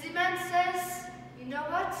 And the man says, "You know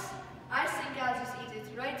what? I think I'll just eat it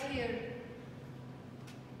right here."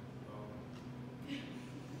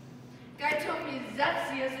 Guy told me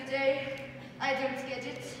that the other day. I don't get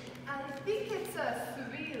it. I think it's a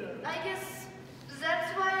thrill. I guess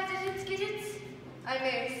that's why I didn't get it. I'm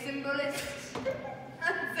a symbolist.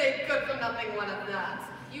 Say good for nothing one of that.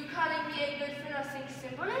 You calling me a good for nothing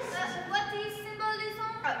symbolist? What is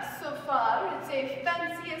symbolism? So far, it's a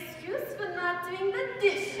fancy excuse for not doing the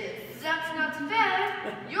dishes. That's not fair.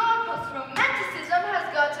 Your post-romanticism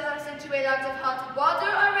has gotten us into a lot of hot water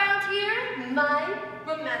around here. My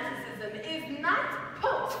romanticism is not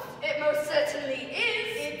post. It most certainly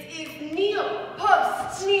is. It is neo.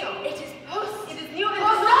 Post. Neo. It is post. It is neo. And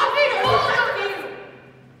Post. stop it! Hold of you!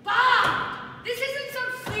 Bob! This isn't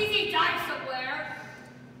some sleazy dive somewhere.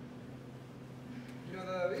 You know,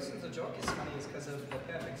 the reason the joke is funny is because of the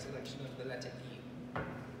perfect selection of the letter E.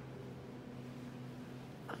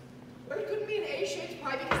 Well, it couldn't be an A-shaped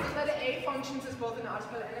pie because the letter A functions as both an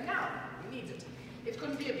article and a noun. We need it. It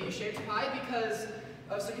couldn't be a B-shaped pie because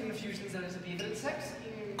of the confusions that it would be with sex.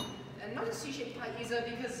 And not a C-shaped pie either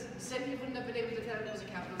because then he wouldn't have been able to tell it was a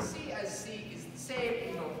capital C, as C is the same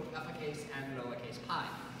in both uppercase and lowercase pie.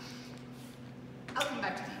 I'll come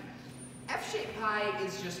back to D. F-shaped pie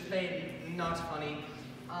is just plain not funny.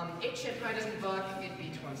 H-shaped pie doesn't work. It'd be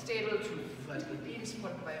too unstable, too vertical beam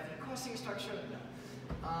supported by a V-crossing structure. No.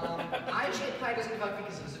 I-shaped pie doesn't work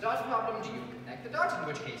because there's a dot problem. Do you connect the dot, in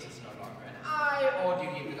which case it's no longer an I, or do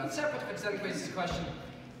you leave the dot separate? Which then raises the question,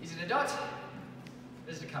 is it a dot?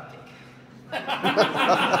 Or is it a cupcake?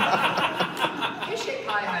 K-shaped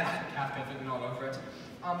pie has cafe written all over it.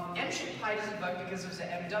 M-shaped pie doesn't work because there's a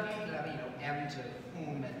MW, you know, M to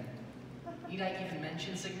whom, and need I even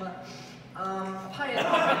mention sigma? Pie is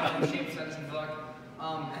not shaped, so that doesn't work.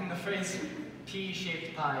 And the phrase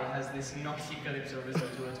P-shaped pie has this naughty calypso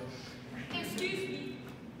result to it. Excuse me.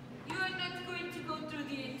 You are not going to go through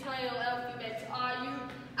the entire alphabet, are you?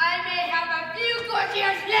 I may have a few good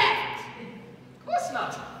years left! Of course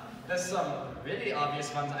not. There's some really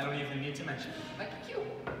obvious ones I don't even need to mention, like Q.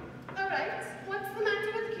 Alright, what's the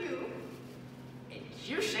matter with Q? A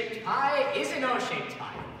Q-shaped pie is an O-shaped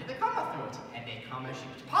pie with a comma through it, and a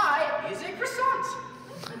comma-shaped pie is a croissant.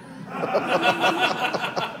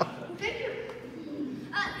 Thank you.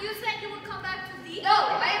 You said you would come back to D? No, I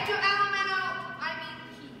have to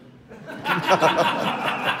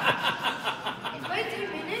Wait a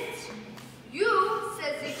minute. You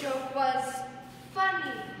said the joke was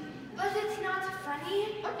funny, but it funny?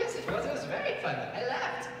 Oh, yes, it was. It was very funny. I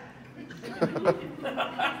laughed.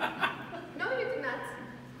 No, you did not.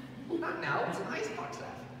 Not now. It's an icebox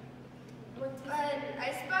laugh. An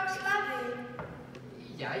icebox laugh?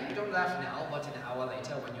 Yeah, you don't laugh now, but an hour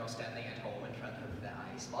later when you're standing at home in front of the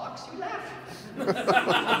icebox, you laugh.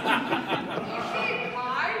 Okay,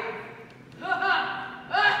 pie.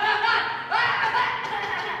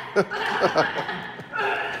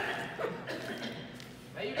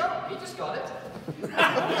 There you go. He just got it.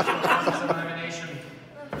 Examination.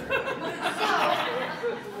 So,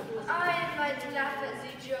 I might laugh at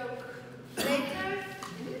the joke later.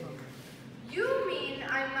 You mean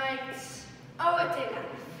I might owe it a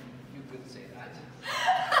laugh? You could say that.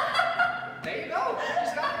 There you go. You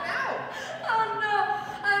just got it now. Oh no,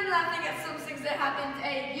 I'm laughing at some things that happened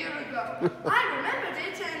a year ago. I remembered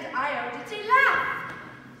it and I owed it a laugh.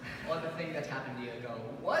 Well, the thing that happened a year ago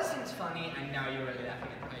wasn't funny, and now you're really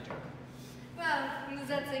laughing at my joke. Well,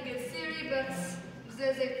 that's a good theory, but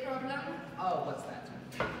there's a problem. Oh, what's that?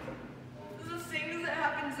 The thing that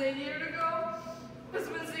happened a year ago was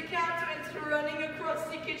when the cat went running across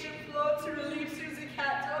the kitchen floor to relieve the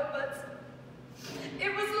cat door, but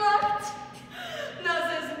it was locked. No,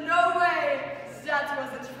 there's no way that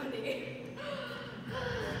wasn't funny.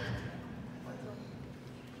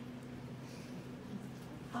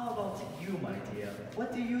 How about you, my dear? What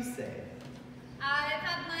do you say? I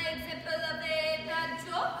have my example of a bad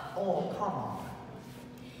joke. Oh, come on.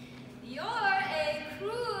 You're a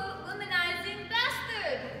cruel, womanizing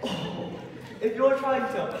bastard. Oh, if you're trying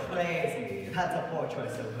to praise me, that's a poor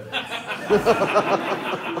choice of words.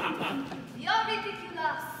 You're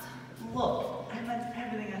ridiculous. Look, I meant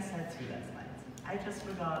everything I said to you last night. I just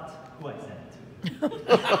forgot who I said it to.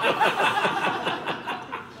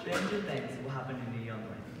 Stranger things will happen in the young life.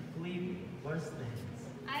 Believe me, worse things.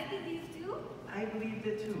 I believe you. I believed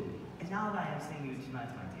it too. And now that I am seeing you tonight,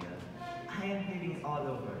 my dear, I am thinking all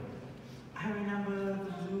over it. I remember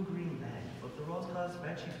the blue-green bag with the rose-colored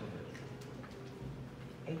spreadsheet over it.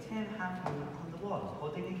 A tin half moon on the wall,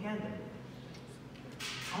 holding a candle.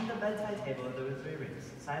 On the bedside table, there were 3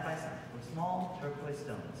 rings, side by side, with small turquoise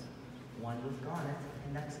stones. One with garnet,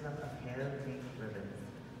 and next to them a pair of pink ribbons.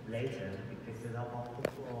 Later, we picked it up off the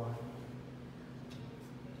floor.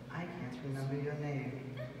 I can't remember your name.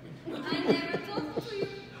 I never told you.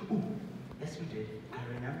 Ooh, yes you did. I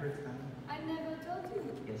remembered them. I never told you.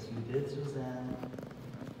 Yes you did, Suzanne.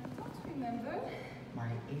 I don't remember.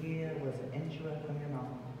 My ear was an inch away from your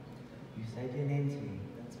mouth. You said your name to me,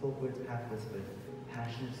 then spoke words half whispered,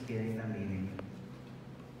 passion scaring their meaning.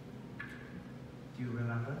 Do you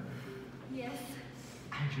remember? Yes.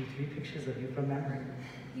 I drew 3 pictures of you from memory.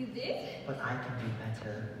 You did? But I can do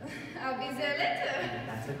better. I'll be there later.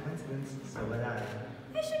 That's a coincidence, so will I.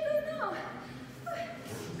 I should go now.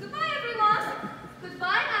 Goodbye, everyone.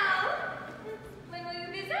 Goodbye now. When will you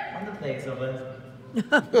be there? On the place over.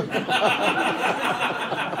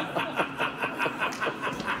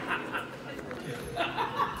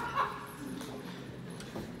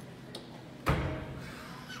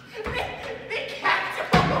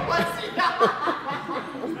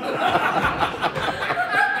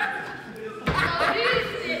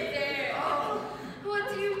 What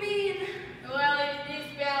do you mean? Well, in this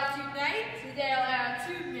bout tonight, there are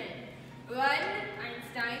 2 men. One,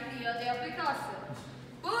 Einstein, the other, Picasso.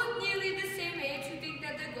 Both nearly the same age who think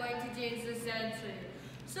that they're going to change the century.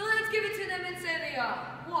 So let's give it to them and say they are.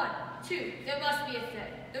 1, 2, there must be a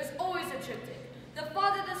third. There's always a triptych. The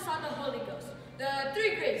Father, the Son, the Holy Ghost. The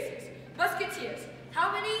 3 graces. Musketeers.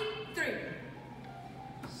 How many? 3.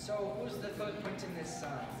 So, who's the third point in this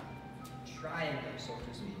triangle, so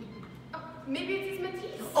to speak? Oh, maybe it is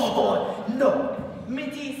Matisse. Oh, no!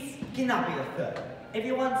 Matisse cannot be the 3rd. If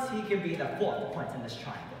he wants, he can be the 4th point in this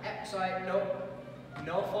triangle. Sorry, no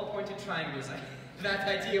 4-pointed triangles. That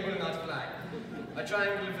idea will not fly. A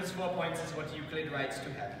triangle with its 4 points is what Euclid writes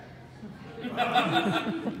to heaven.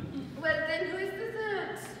 Well, then who is the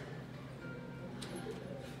 3rd?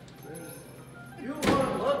 You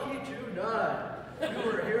are lucky tonight. You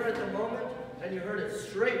were here at the moment, and you heard it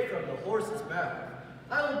straight from the horse's mouth.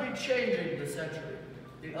 I will be changing the century.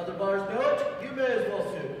 The other bars know it, you may as well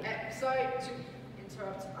soon. Sorry to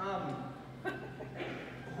interrupt.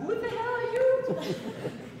 Who the hell are you?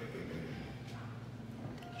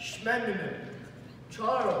 Schmendeman.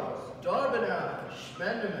 Charles Darwin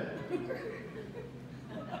Schmendeman.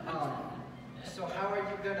 So how are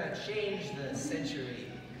you gonna change the century?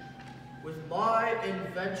 With my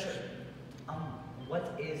invention. What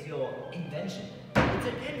is your invention? It's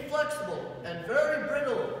an inflexible and very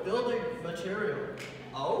brittle building material.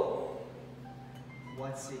 Oh?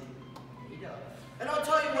 What's it made of? And I'll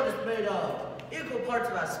tell you what it's made of. Equal parts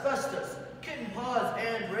of asbestos, kitten paws,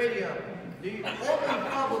 and radium. The only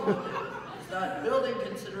problem with it is that building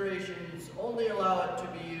considerations only allow it to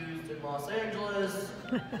be used in Los Angeles,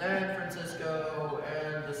 San Francisco,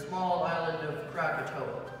 and the small island of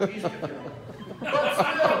Krakatoa, east of Europe. But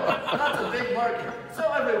still, that's a big market. So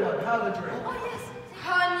everyone, have a drink. Oh, yes.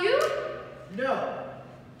 Can you? No.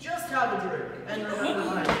 Just have a drink, and remember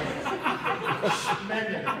my name.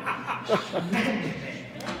 Schmendemith.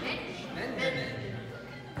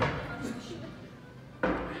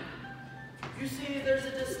 You see, there's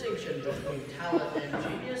a distinction between talent and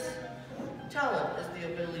genius. Talent is the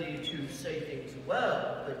ability to say things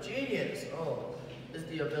well, but genius, is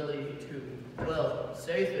the ability to, well,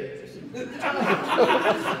 say things. Talent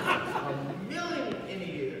sells 1 million in a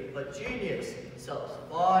year, but genius sells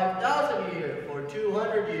 5,000 a year for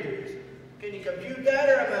 200 years. Can you compute that,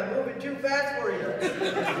 or am I moving too fast for you?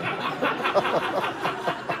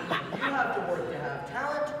 You have to work to have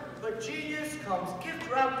talent, but genius comes gift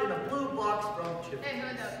wrapped in a blue box from Chip. Hey,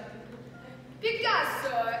 hold up.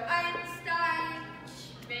 Picasso, Einstein,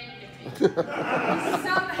 Schmendemith.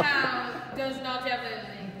 Somehow does not have a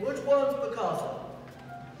name. Which one's Picasso?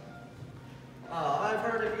 I've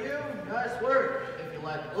heard of you. Nice work, if you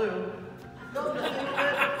like blue. Come to think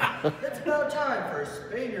of it, it's about time for a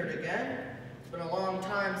Spaniard again. It's been a long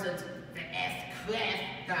time since the S-Class.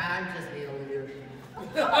 I'm just needling you.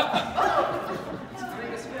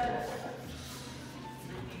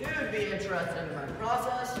 You'd be interested in my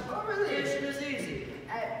process. Variation is easy.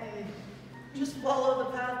 Just follow the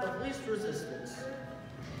path of least resistance.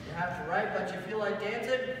 You have to write, but you feel like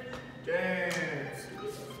dancing? Dance.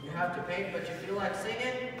 You have to paint, but you feel like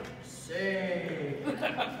singing? Sing.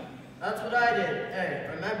 That's what I did. Hey,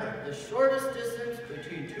 remember, the shortest distance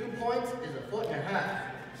between 2 points is 1.5 feet.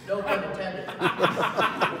 No pun intended.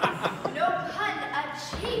 No pun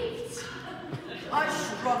achieved. I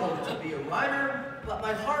struggled to be a writer, but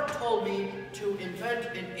my heart told me to invent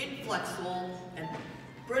an inflexible and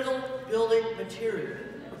brittle building material.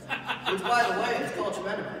 Which, by the way, is called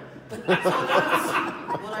Schmendemith. So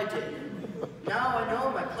that's what I did. Now I know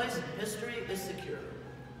my place in history is secure.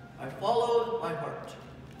 I followed my heart.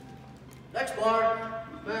 Next bar.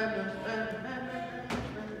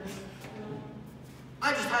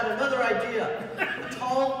 I just had another idea. A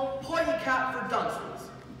tall, pointy cap for dunces.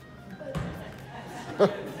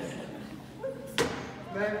 What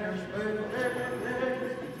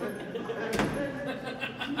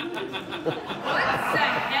the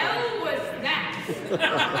hell was that?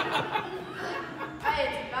 I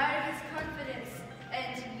admire his confidence and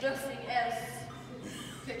nothing else.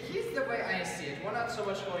 Here's the way I see it. We're not so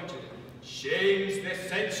much going to change the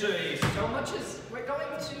century so much as we're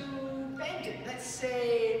going to bend it. Let's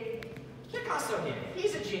say Picasso here.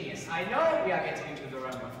 He's a genius. I know we are getting into the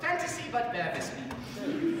realm of fantasy, but bear with me.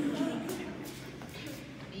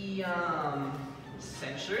 The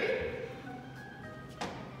century?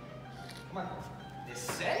 Come on. The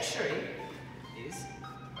century is...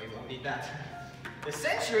 Oh, you won't need that. The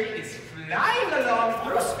century is flying along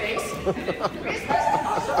through space, and it whizzes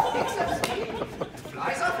picks up speed,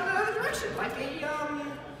 flies off in another direction, like a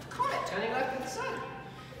comet turning left in the sun.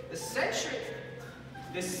 The century...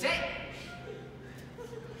 The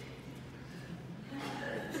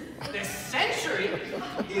century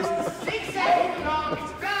is zigzagging along,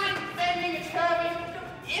 it's flying, bending, it's curving,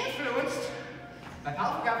 influenced by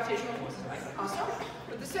powerful gravitational forces like Picasso,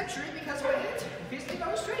 but the century, because we're in it, appears to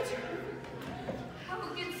go straight. How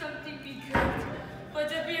can something be curved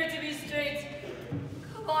but appear to be straight?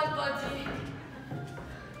 Come on, buddy.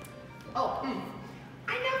 Oh,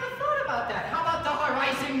 I never thought about that. How about the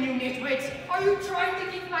horizon, you nitwit? Are you trying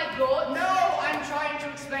to kick my goat? No, I'm trying to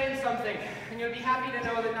explain something. And you'll be happy to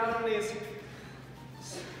know that not only is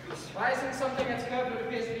horizon something that's curved but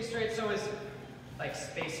appears to be straight, so is, like,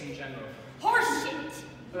 space in general. Horseshit!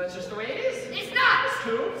 But it's just the way it is. It's not! It's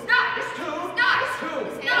true. It's not! It's true. It's not! It's true.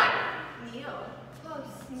 It's not! Neo.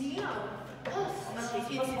 Neo.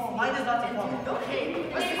 Mine is not the problem. Okay,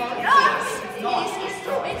 It first is of all, not. It's not. It is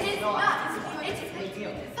not. It is not. It is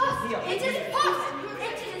Neo. false. Neo. It is false.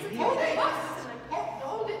 It is Hold it. false.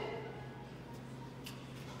 Hold it.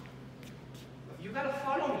 You gotta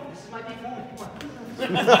follow me. This is my big moment. Come on.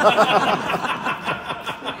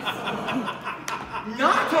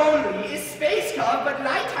 Not only is space curved, but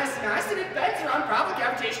light has mass and it bends around powerful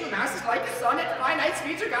gravitational masses like the sun at finite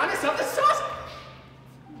speeds regardless of the source.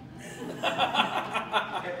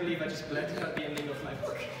 I can't believe I just blended out the ending of my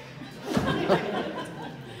book.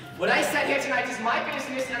 What I said here tonight is my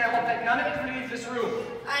business, and I hope that none of it will leave this room.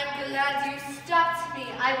 I'm glad you stopped me.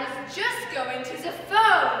 I was just going to the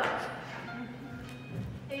phone.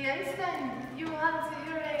 Einstein, you want to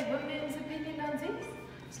hear a woman's opinion on things?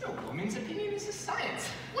 It's no woman's opinion, it's a science.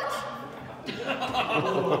 What?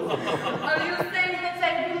 Are you saying that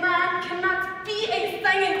a woman cannot be a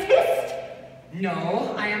scientist?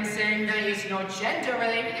 No, I am saying there is no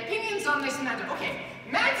gender-related opinions on this matter. Okay,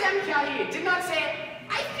 Madame Curie did not say,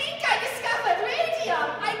 I think I discovered radium.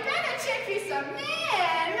 I better check this a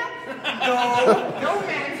man. No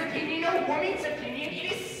man's opinion, no woman's opinion.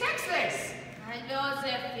 It is sexless. I know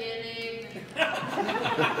that feeling.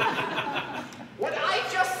 What I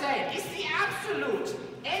just said is the absolute,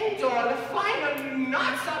 end-all, final,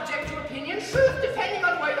 not subject to opinion, truth depending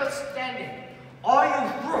on where you're standing. Are you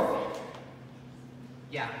through?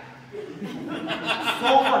 Yeah,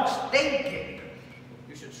 So much thinking.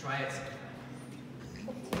 you should try it.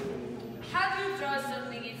 How do you draw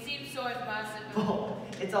something? It seems so impossible. Oh,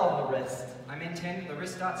 it's all the wrist. I maintain the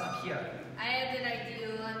wrist starts up here. I had an idea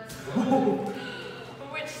once.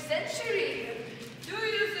 Which century? 2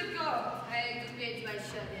 years ago, I had to paint my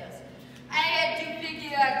shadows. I had to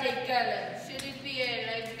figure out a color. Should it be a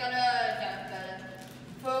light color or a dark color?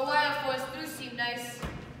 For a while, forest blue seemed nice.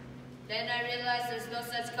 Then I realized there's no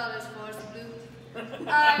such color as forest blue.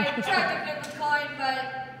 I tried to flip a coin, but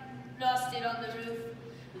lost it on the roof.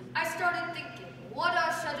 I started thinking, what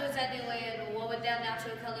are shadows anyway, and what would their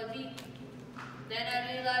natural color be? Then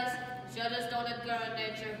I realized shadows don't occur in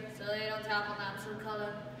nature, so they don't have a natural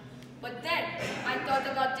color. But then I thought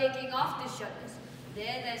about taking off the shutters.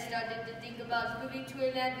 Then I started to think about moving to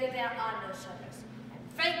a land where there are no shutters. And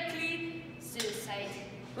frankly, suicide.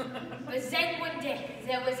 But then one day,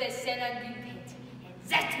 there was a cell on blue paint, and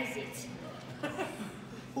that was it.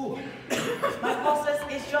 Ooh, my process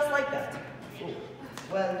is just like that. Ooh.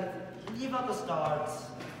 Well, leave out the start,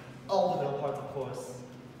 all the middle parts, of course,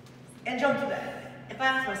 and jump to that. If I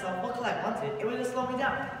asked myself what color I wanted, it would just slow me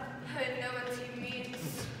down. I know what he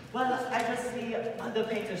means. Well, I just see other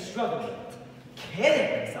painters struggling,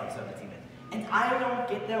 kidding themselves of it even, and I don't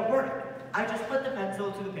get their work. I just put the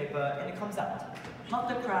pencil to the paper and it comes out. Not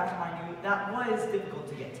the craft, mind you, that was difficult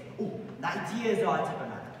to get. Ooh, the ideas are a different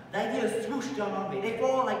matter. The ideas swoosh down on me. They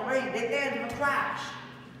fall like rain. They land in a crash.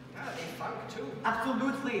 Ah, they funk too.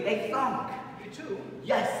 Absolutely, they thunk. You too?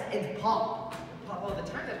 Yes, and pop. All the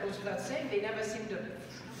time, that goes without saying, they never seem to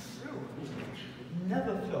through.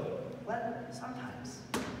 Never flow. Well, sometimes.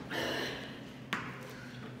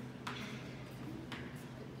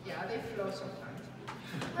 Yeah, they flow sometimes.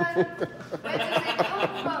 But where do they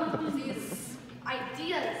come from, these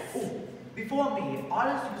ideas? Ooh, before me,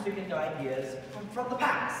 artists used to get their ideas from the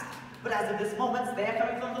past. But as of this moment, they are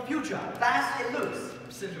coming from the future, fast and loose.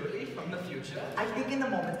 Absolutely, from the future. I think in the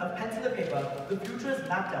moment of pencil to paper, the future is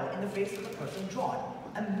mapped out in the face of the person drawn.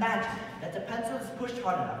 Imagine that the pencil is pushed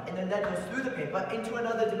hard enough and then that goes through the paper into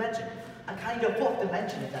another dimension. A kind of fourth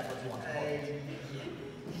dimension, if that's what you want to call it.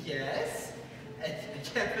 Yes? I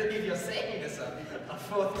can't believe you're saying this, a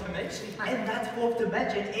fourth dimension. And that fourth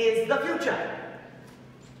dimension is the future.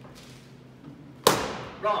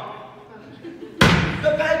 Wrong.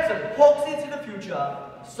 The pencil pokes into the future,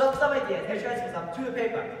 sucks up ideas, and transfers them to the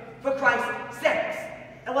paper. For Christ's sakes!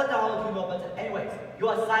 And what the hell do you know about it? Anyways,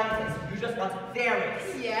 you're a scientist. You just want theories.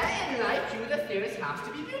 Yeah, and like you, the theories have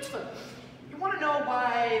to be beautiful. You want to know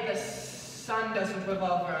why the sun doesn't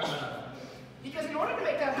revolve around the Earth? Because in order to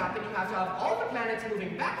make that happen, you have to have all the planets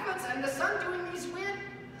moving backwards and the sun doing these weird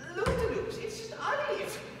loop-de-loops. It's just ugly.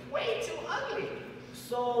 It's way too ugly.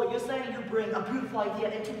 So you're saying you bring a beautiful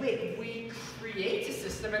idea into it? We create a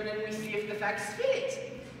system and then we see if the facts fit.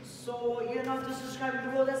 So you're not just describing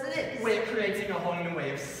the world as it is? We're creating a whole new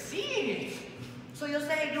way of seeing it. So you're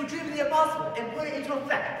saying you dream of the impossible and put it into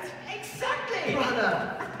effect? Exactly.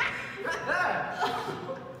 Brother!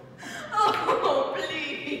 Oh,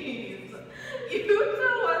 please. You two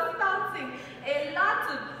are starting a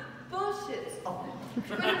lot of bullshit. Oh.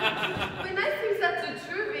 When I think that the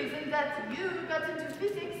true reason that you got into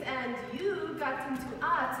physics and you got into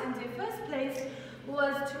art in the first place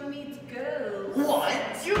was to meet girls.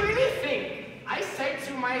 What? You really think? I say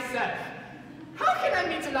to myself, how can I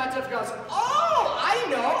meet a lot of girls? Oh, I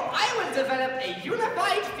know. I will develop a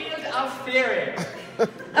unified field of theory.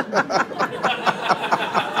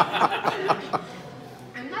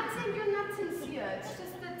 I'm not saying you're not sincere, it's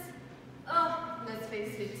just that, oh, let's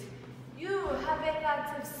face it, you have a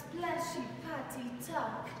lot of splashy party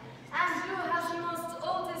talk, and you have the most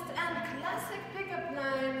oldest and classic pickup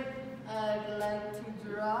line, I'd like to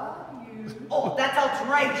draw you. Oh, that's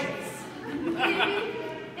outrageous! Maybe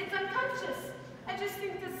it's unconscious. I just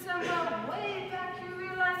think that somehow way back you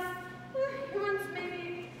realized you weren't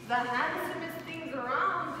maybe the handsomest things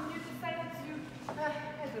around, and you decided to, I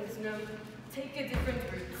don't know, take a different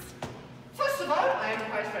route. First of all, I am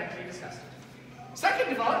quite frankly disgusted.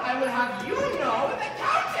 Second of all, I will have you know the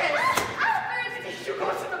Countess! Albert! Did you go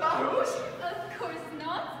to the Barouche? Of course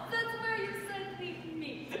not. That's where you said we'd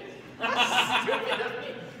meet. How stupid of me.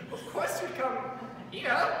 Of course you come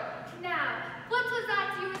here. Now, what was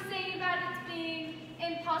that you were saying about it being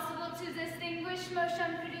impossible to distinguish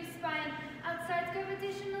motion produced by an outside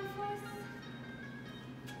gravitational force?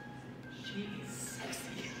 She is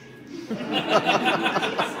sexy.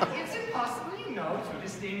 it's impossible, you know, to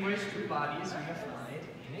distinguish two bodies unified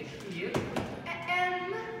in a field.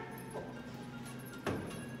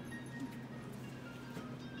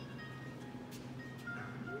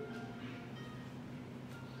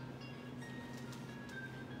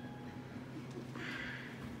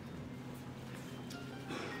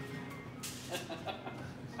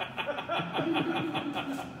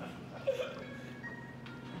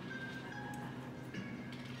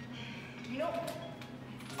 You know,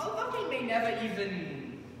 although we may never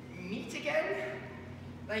even meet again,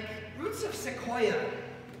 like roots of sequoia,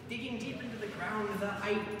 digging deep into the ground, the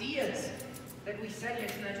ideas that we said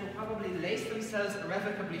yesterday will probably lace themselves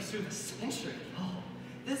irrevocably through the century. Oh,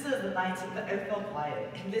 this is the night that I felt quiet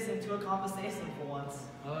and listened to a conversation for once.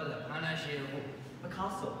 Oh, Lapin Agile.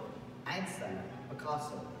 Picasso, Einstein,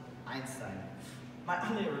 Picasso, Einstein. My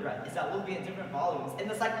only regret is that we'll be in different volumes in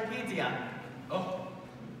the encyclopedia. Oh,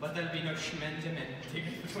 but there'll be no schmendiment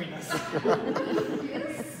between us.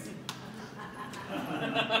 Yes.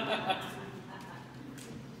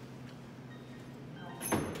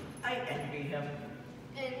 I envy him.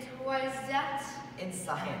 And why is that? In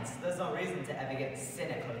science, there's no reason to ever get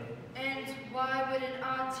cynical. And why would an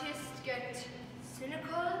artist get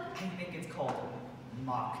cynical? I think it's called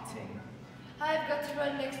marketing. I've got to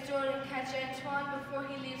run next door and catch Antoine before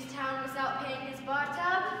he leaves town without paying his bar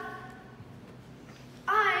tab.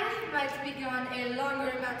 I might be gone a longer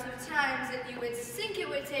amount of times than you would think it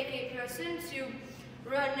would take a person to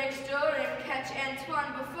run next door and catch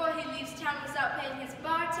Antoine before he leaves town without paying his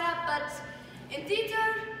bar tab, but in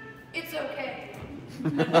theater, it's okay.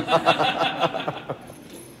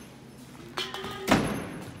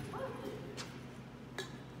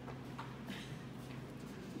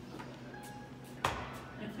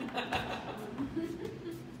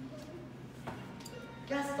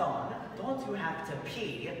 Gaston, don't you have to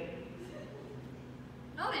pee?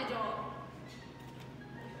 No, they don't.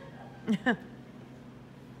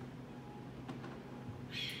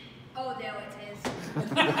 Oh, there it is.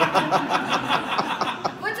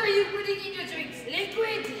 What are you putting in your drinks?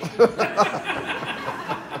 Liquid?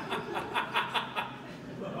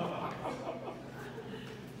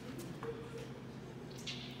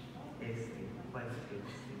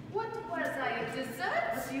 What was I, a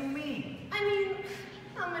dessert? What do you mean? I mean,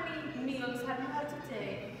 how many meals have you had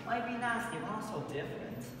today? Might be nasty, but also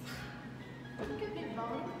different. Don't get me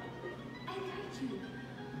wrong. I like you.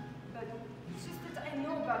 But it's just that I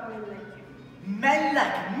know about men like you. Men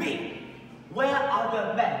like me? Where are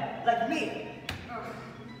the men like me? Oh.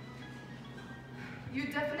 You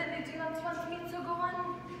definitely do not want me to go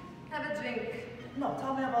on? Have a drink. No,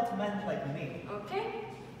 tell me about men like me. Okay?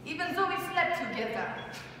 Even though we slept together.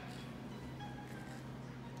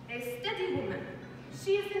 A steady woman.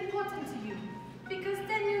 She is important to you. Because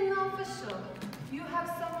then you know for sure you have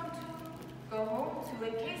someone to go home to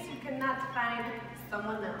in case you cannot find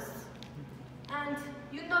someone else. And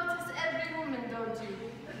you notice every woman, don't you?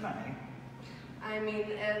 Money. I mean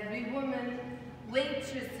every woman.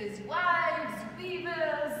 Waitresses, wives,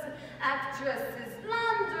 weavers, actresses,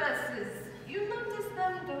 laundresses. You notice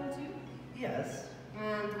them, don't you? Yes.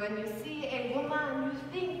 And when you see a woman, you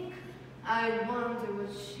think, I wonder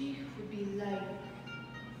what she would be like.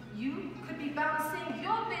 You could be bouncing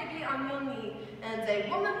your baby on your knee, and a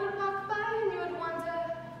woman would walk by and you would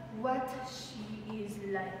wonder what she is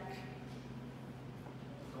like.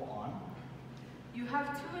 Go on. You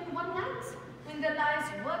have two in one night, when the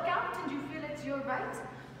lies work out and you feel it's your right,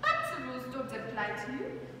 but the rules don't apply to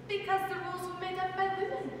you, because the rules were made up by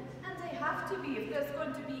women, and they have to be if there's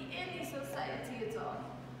going to be any society at all.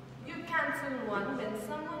 You cancel one when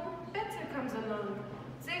someone better comes along.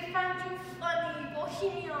 They find you funny,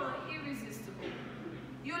 bohemian, irresistible.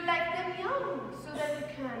 You like them young, so that you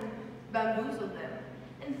can bamboozle them,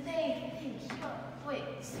 and they think you're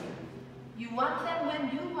great. You want them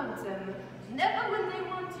when you want them, never when they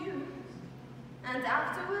want you. And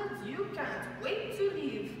afterwards, you can't wait to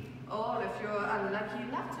leave. Or if you're unlucky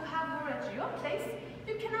enough to have her at your place,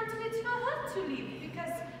 you cannot wait for her to leave,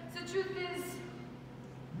 because the truth is,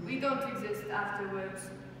 we don't exist afterwards.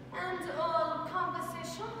 And all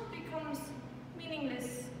conversation becomes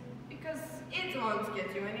meaningless, because it won't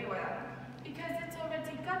get you anywhere. because it's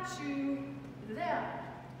already got you there.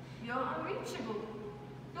 You're unreachable.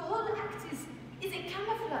 Your whole act is a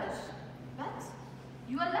camouflage. But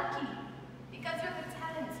you are lucky, because you have a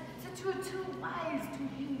talent that you are too wise to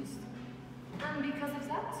use. And because of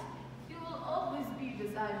that, you will always be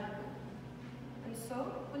desirable. And so,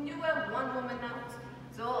 when you wear one woman out,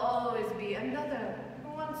 there will always be another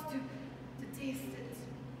who wants to taste it,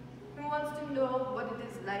 who wants to know what it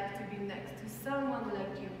is like to be next to someone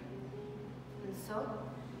like you. And so,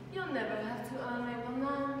 you'll never have to earn a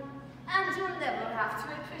woman, and you'll never have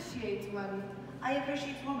to appreciate one. I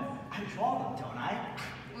appreciate women. I draw them, don't I?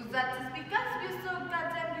 Well, that is because we're so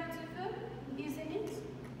goddamn beautiful, isn't it?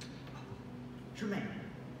 Tremaine,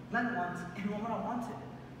 men want and women are wanted.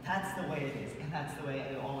 That's the way it is, and that's the way it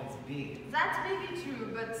will always be. That may be true,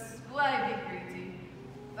 but why be greedy?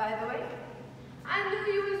 By the way, I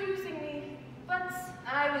knew you was using me, but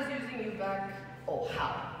I was using you back. Oh,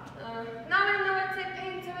 how? Now I know what a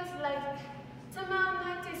painter is like. Someone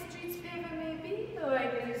like a streets paper maybe, or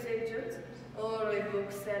a news agent, or a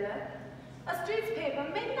bookseller. A streets paper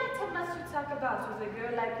may not have much to talk about with a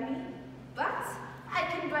girl like me, but I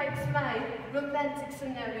can write my romantic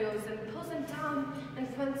scenarios and pull them down in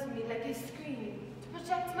front of me like a screen to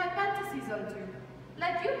project my fantasies onto.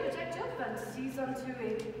 Like you project your fantasies onto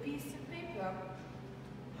a piece of paper.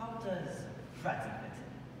 How does Fred fit?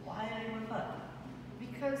 Why are you with her?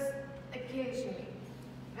 Because occasionally,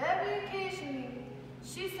 very occasionally,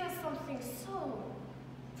 she says something so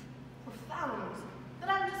profound that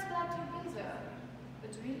I'm just glad you're with her.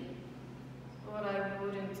 But really, what I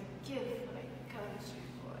wouldn't give for a country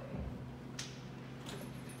boy.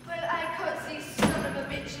 Well, I caught this son of a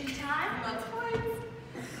bitch in time. That's right.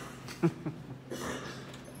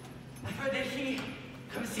 I've heard that he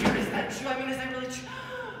comes here. Is that true? I mean, is that really true?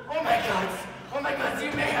 Oh my God! Oh my God!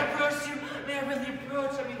 You may I approach you? May I really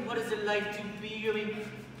approach? I mean, what is it like to be? I mean,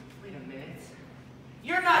 wait a minute.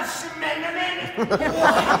 You're not Shemanaman!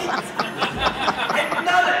 What?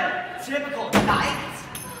 Another typical night?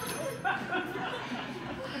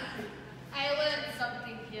 I learned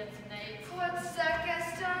something here tonight. What's that,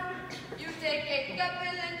 Gaston? You take a couple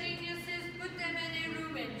of geniuses, put them in a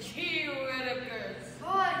room, and gee whittakers.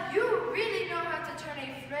 Boy, you really know how to turn a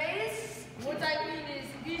phrase. What I mean is,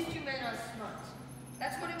 these two men are smart.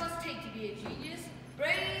 That's what it must take to be a genius.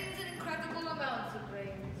 Brains and incredible amounts of brains.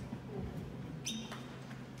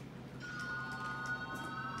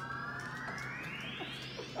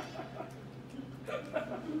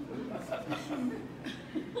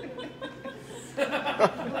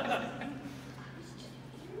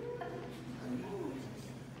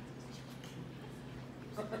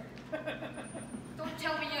 Don't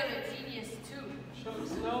tell me you're a genius too.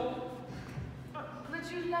 Shucks, no. Would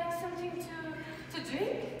you like something to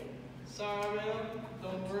drink? Sorry, man.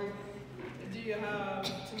 Don't drink. Do you have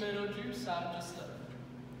tomato juice? I'm just a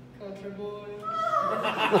country boy.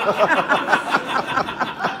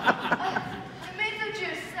 Tomato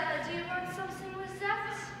juice, do you want something with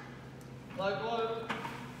that? Like what?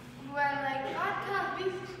 Well, like vodka.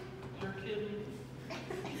 You're kidding.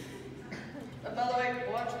 By the way,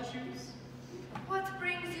 watch the shoes. What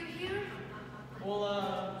brings you here?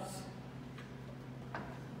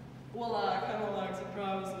 Well, I kind of like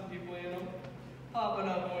surprising people, you know, popping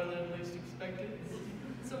up where they're least expected.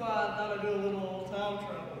 So I thought I'd do a little time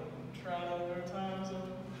travel, try another time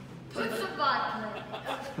zone. Put some vodka.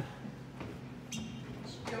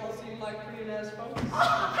 Y'all seem like pretty nice folks. Oh,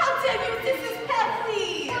 how dare you? This is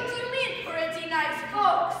Pepsi! What do you mean, pretty nice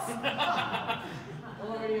folks?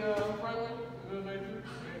 Well, are you friendly? Good, I do.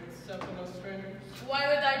 Accepting us strangers. Why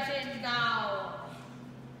would I change now?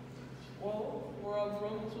 Well, where I'm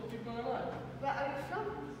from, that's what people are like. Where are you from?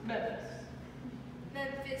 Memphis.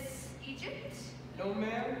 Memphis, Egypt? No,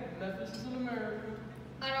 ma'am. Memphis is in America.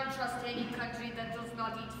 I don't trust any country that does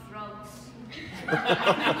not eat frogs.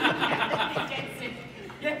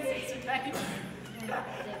 Yes, it's right.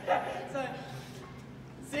 So,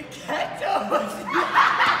 Zicatos!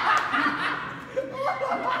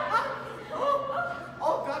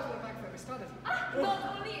 Oh God, we're back where we started. Not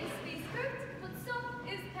only is space skirt, but so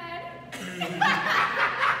is Patty. I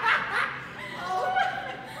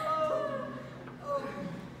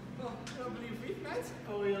don't believe we've met.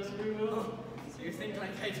 Oh, yes, we will. So you think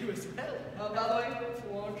like I do as well? By the way,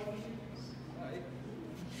 watch the shoes. Right.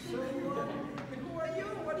 So, who are you?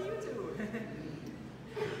 What do you do?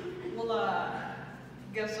 Well,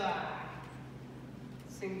 guess I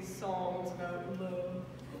sing songs about love.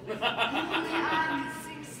 Only I can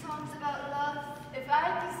sing songs about love. If I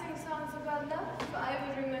could sing songs about love, I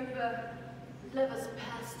would remember lovers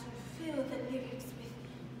past and fill the lyrics with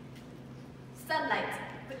sunlight.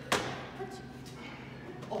 But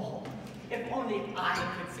Oh, if only I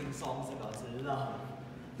could sing songs about love.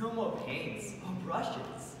 No more paints or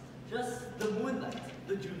brushes. Just the moonlight,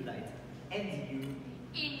 the June night, and you.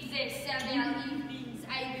 In the summer evenings,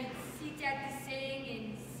 I will sit at the sing and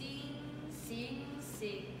sing, sing,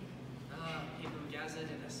 sing. People gathered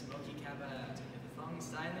in a smoky cabaret to hear the long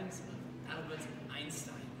silence of Albert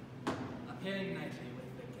Einstein, appearing nightly with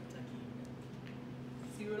the Kentucky.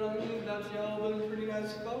 See what I mean about y'all being pretty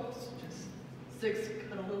nice folks? Just 6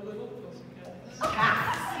 cuddle little pussycats.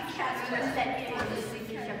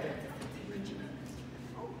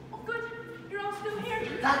 Oh, good. You're all still here.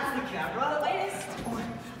 That's the camera? The latest. Oh,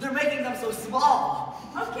 they're making them so small.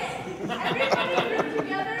 Okay, everybody group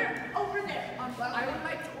together over there. Well, I would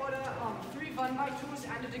like to order 3 Van Maitus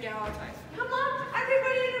and a daguerreotype. Come on,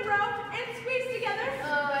 everybody in a row and squeeze together.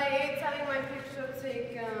 Oh, I hate having my picture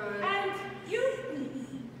taken. And you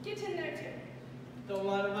get in there too. Don't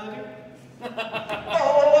mind if I do. I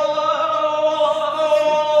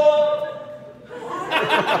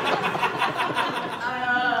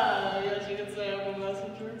guess you could say I'm a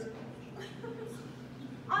messenger.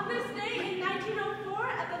 On this day in 1904,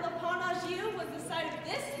 at the Lapin Agile was the site of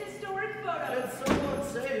this historic photo. Can someone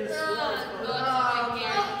say this?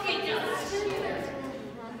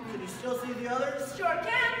 Can you still see the others? Sure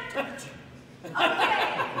can. Okay,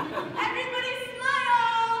 everybody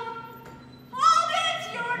smile. Hold it,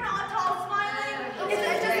 you're not all smiling.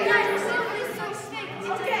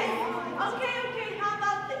 Okay, how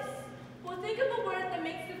about this? We'll think of a word that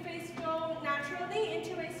makes the face go naturally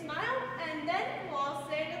into a smile, and then we'll all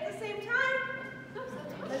say it at the same time.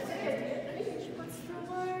 That's it. What's the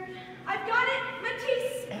word? I've got it,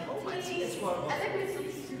 Matisse. Oh, Matisse. I think we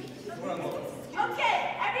Okay,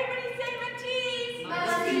 everybody say Matisse.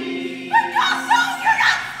 Matisse. Picasso, you're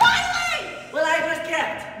not smiling! Well, I just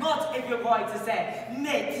can't. Not if you're going to say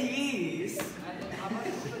Métis.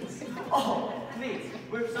 Oh, please.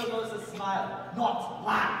 We're supposed to smile, not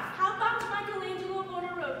laugh. How about Michelangelo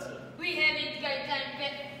Buonarroti? We haven't got time for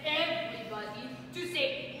everybody to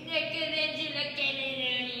say Michelangelo. El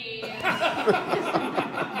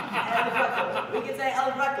Greco. We can say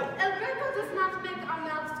El Greco. El Greco does not make our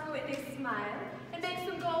mouths go in a smile. It makes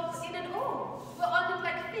them go in an O. We'll all look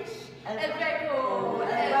like fish. El Greco. El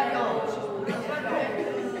Greco.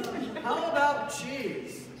 How about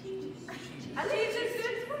cheese? Cheese is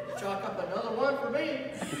good. Chalk up another one for me.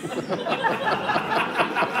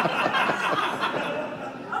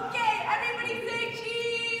 Okay, everybody say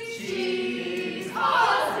cheese. Cheese.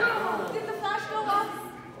 Awesome. Did the flash go off?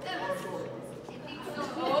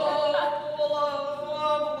 Oh,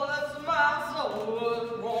 that's my soul.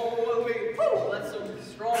 That's some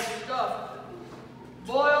strong stuff.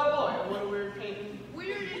 Boy, oh boy, what a weird painting.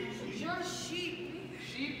 Weird is your sheep.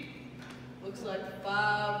 Sheep? Looks like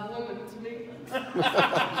 5 women to me.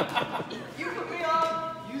 You put me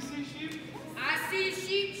on, you see sheep? I see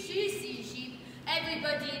sheep, she sees sheep.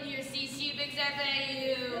 Everybody in here sees sheep except for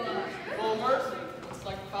you. Oh, mercy. Looks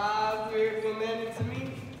like 5 weird women to me.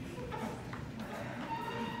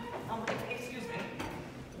 Excuse me.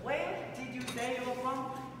 Where did you say you were from?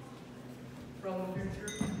 From the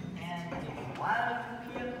future. And why are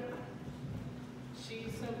you here? She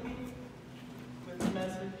sent me with a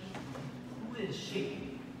message. Who is she?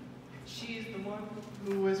 She's the one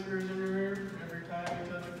who whispers in her ear every time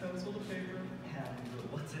you touch a pencil to paper. And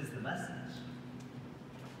what is the message?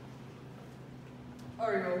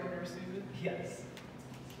 Are you open to receive it? Yes.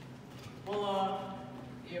 Well,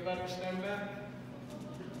 you better stand back.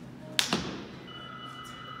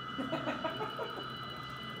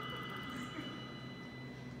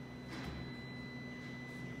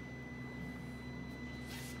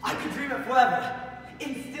 I could dream it forever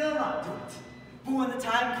and still not do it. But when the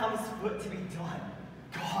time comes for it to be done,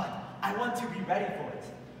 God, I want to be ready for it.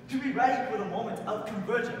 To be ready for the moment of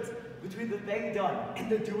convergence between the thing done and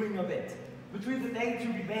the doing of it. Between the thing to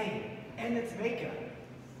be made and its maker.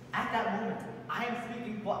 At that moment, I am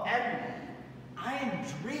speaking for everyone. I am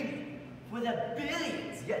dreaming for the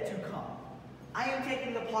billions yet to come. I am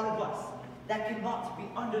taking the part of us that cannot be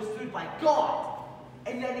understood by God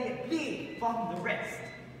and letting it bleed from the rest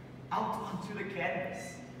out onto the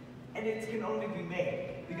canvas. And it can only be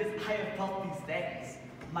made because I have felt these things.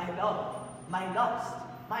 My love, my lust,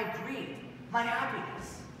 my greed, my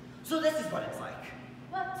happiness. So this is what it's like.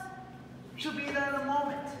 What? To be there in the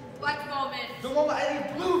moment. What moment? The moment I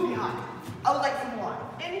leave blue behind. I would like some wine.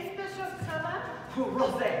 Any special color?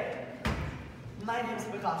 Rosé. My name is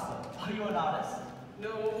Picasso. Are you an artist?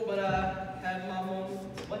 No, but I had my moment.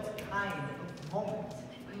 What kind of moment?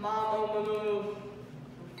 My moment of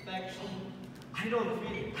perfection. I know the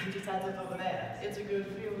feeling. I just had it over there. It's a good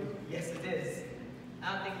feeling. Yes, it is.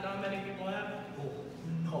 I think not many people have.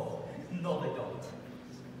 Oh, no, they don't.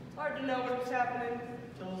 It's hard to know what's happening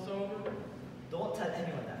until it's over. Don't tell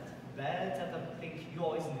anyone that. Better tell them think you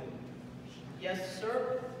always knew. Yes,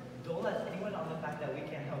 sir. Don't let anyone on the fact that we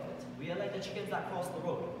can't help it. We are like the chickens that cross the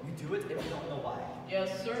road. We do it if we don't know why.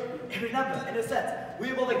 Yes, sir. And remember, in a sense,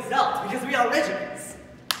 we both excelled because we are regiments.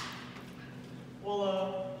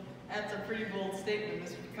 Well, that's a pretty bold statement,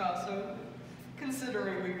 Mr. Picasso.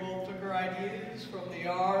 Considering we both took our ideas from the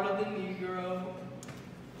art of the Negro.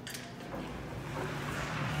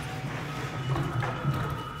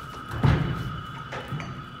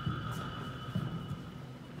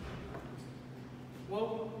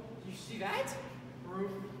 Whoa, You see that?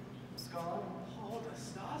 roof, scar. Oh, the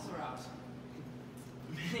stars are out.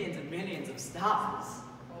 Millions and millions of stars.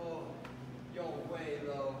 Oh, your way,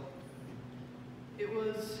 though. It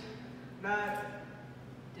was night.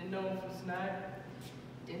 Didn't know if it was night.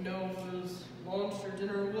 Didn't know if it was lunch or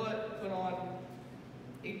dinner or what. Put on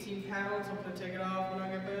 18 pounds. I'm gonna take it off when I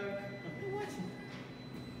get back. What?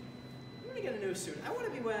 I'm gonna get a new suit. I want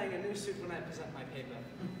to be wearing a new suit when I present my paper.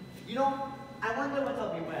 You know, I wonder what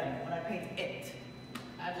I'll be wearing when I paint it.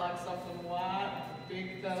 I'd like something white,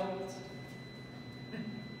 big belt.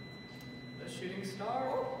 A shooting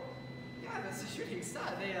star. Oh, yeah, that's a shooting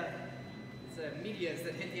star. It's meteors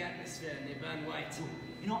that hit the atmosphere and they burn white.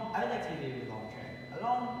 You know, I'd like to be a long train. A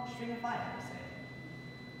long string of fire, I would say.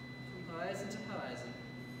 From horizon to horizon.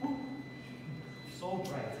 So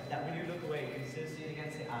bright that when you look away, you can still see it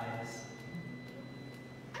against the eyes.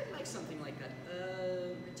 I'd like something like that.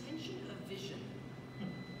 Retention of vision.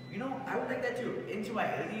 You know, I would like that too. Into my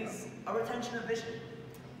 80s, a retention of vision.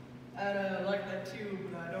 I'd like that too,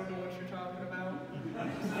 but I don't know what you're talking about.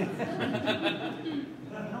 You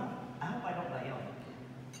know, I hope I don't die young.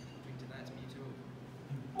 Drink to that, me too.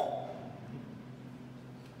 Oh.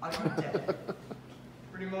 Are you dead?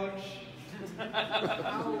 Pretty much.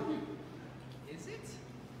 How is it?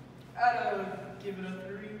 I'd give it a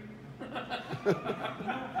 3.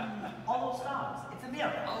 All those stars. It's a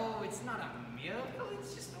miracle. Oh, it's not a miracle,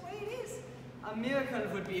 it's just the way it is. A miracle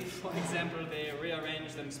would be, for example, they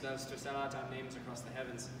rearrange themselves to spell out our names across the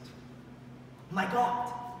heavens. My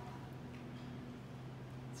God.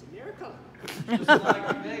 It's a miracle. Just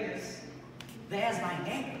like Vegas. There's my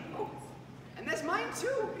name. Oh, and there's mine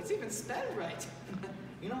too. It's even spelled right.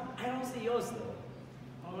 You know, I don't see yours though.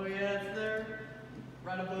 Oh yeah, it's there.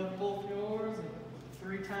 Right above both yours and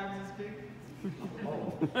 3 times as big.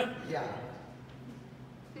 Oh, yeah.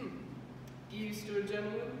 Used to a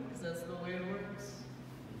gentleman, because that's the way it works.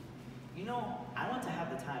 You know, I want to have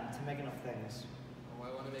the time to make enough things. Oh,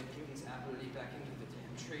 I want to make Putin's apple leap back into the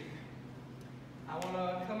damn tree. I want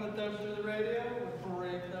to come at them through the radio and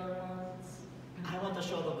break their hearts. I want to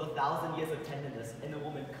show them the 1,000 years of tenderness in a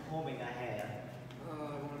woman combing her hair. Oh,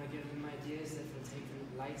 I want to give them ideas that will take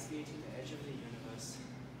them lightly to the edge of the universe.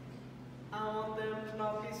 I want them to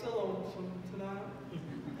not be so lonesome tonight.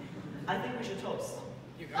 I think we should toast.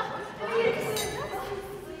 You got one?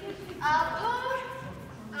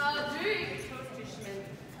 I'll drink.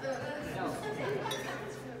 No.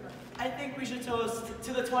 I think we should toast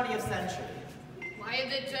to the 20th century. Why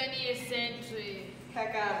the 20th century?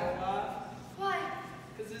 Heck, I don't know. Why?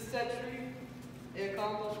 Because this century, the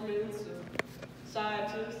accomplishments of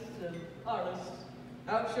scientists and artists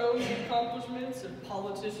outshone the accomplishments of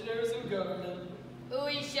politicians and government.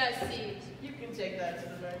 We shall see. You can take that to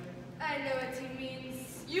the bank. I know what he means.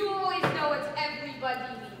 You always know what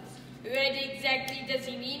everybody means. What exactly does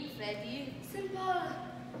he mean, Freddy? Simple.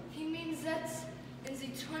 He means that in the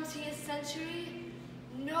 20th century,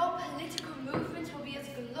 no political movement will be as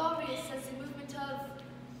glorious as the movement of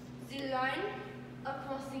the line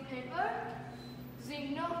across the paper, the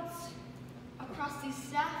note across the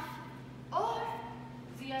staff, or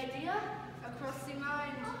the idea across the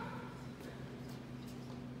mind.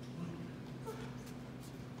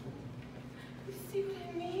 You see what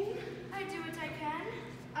I mean? I do what I can.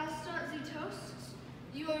 I'll start the toast.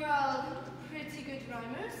 You are all pretty good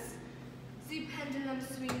rhymers. The pendulum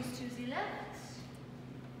swings to the left.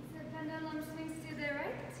 The pendulum swings to the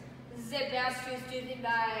right. The past is driven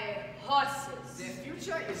by horses. The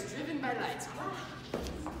future is driven by light.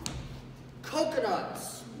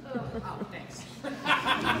 Coconuts. Oh, thanks. The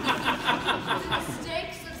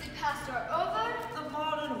mistakes of the past are over. The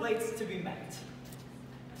modern waits to be met.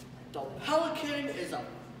 The pelican is a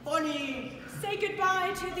funny... Say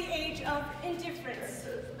goodbye to the age of indifference.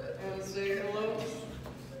 And say hello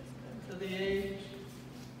to the age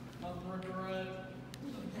of regret.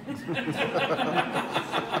 To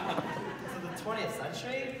the 20th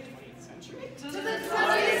century? 20th century? To the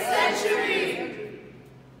 20th century!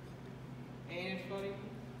 Ain't it funny?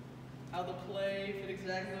 how the play fit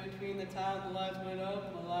exactly between the time the lights went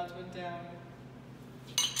up and the lights went down.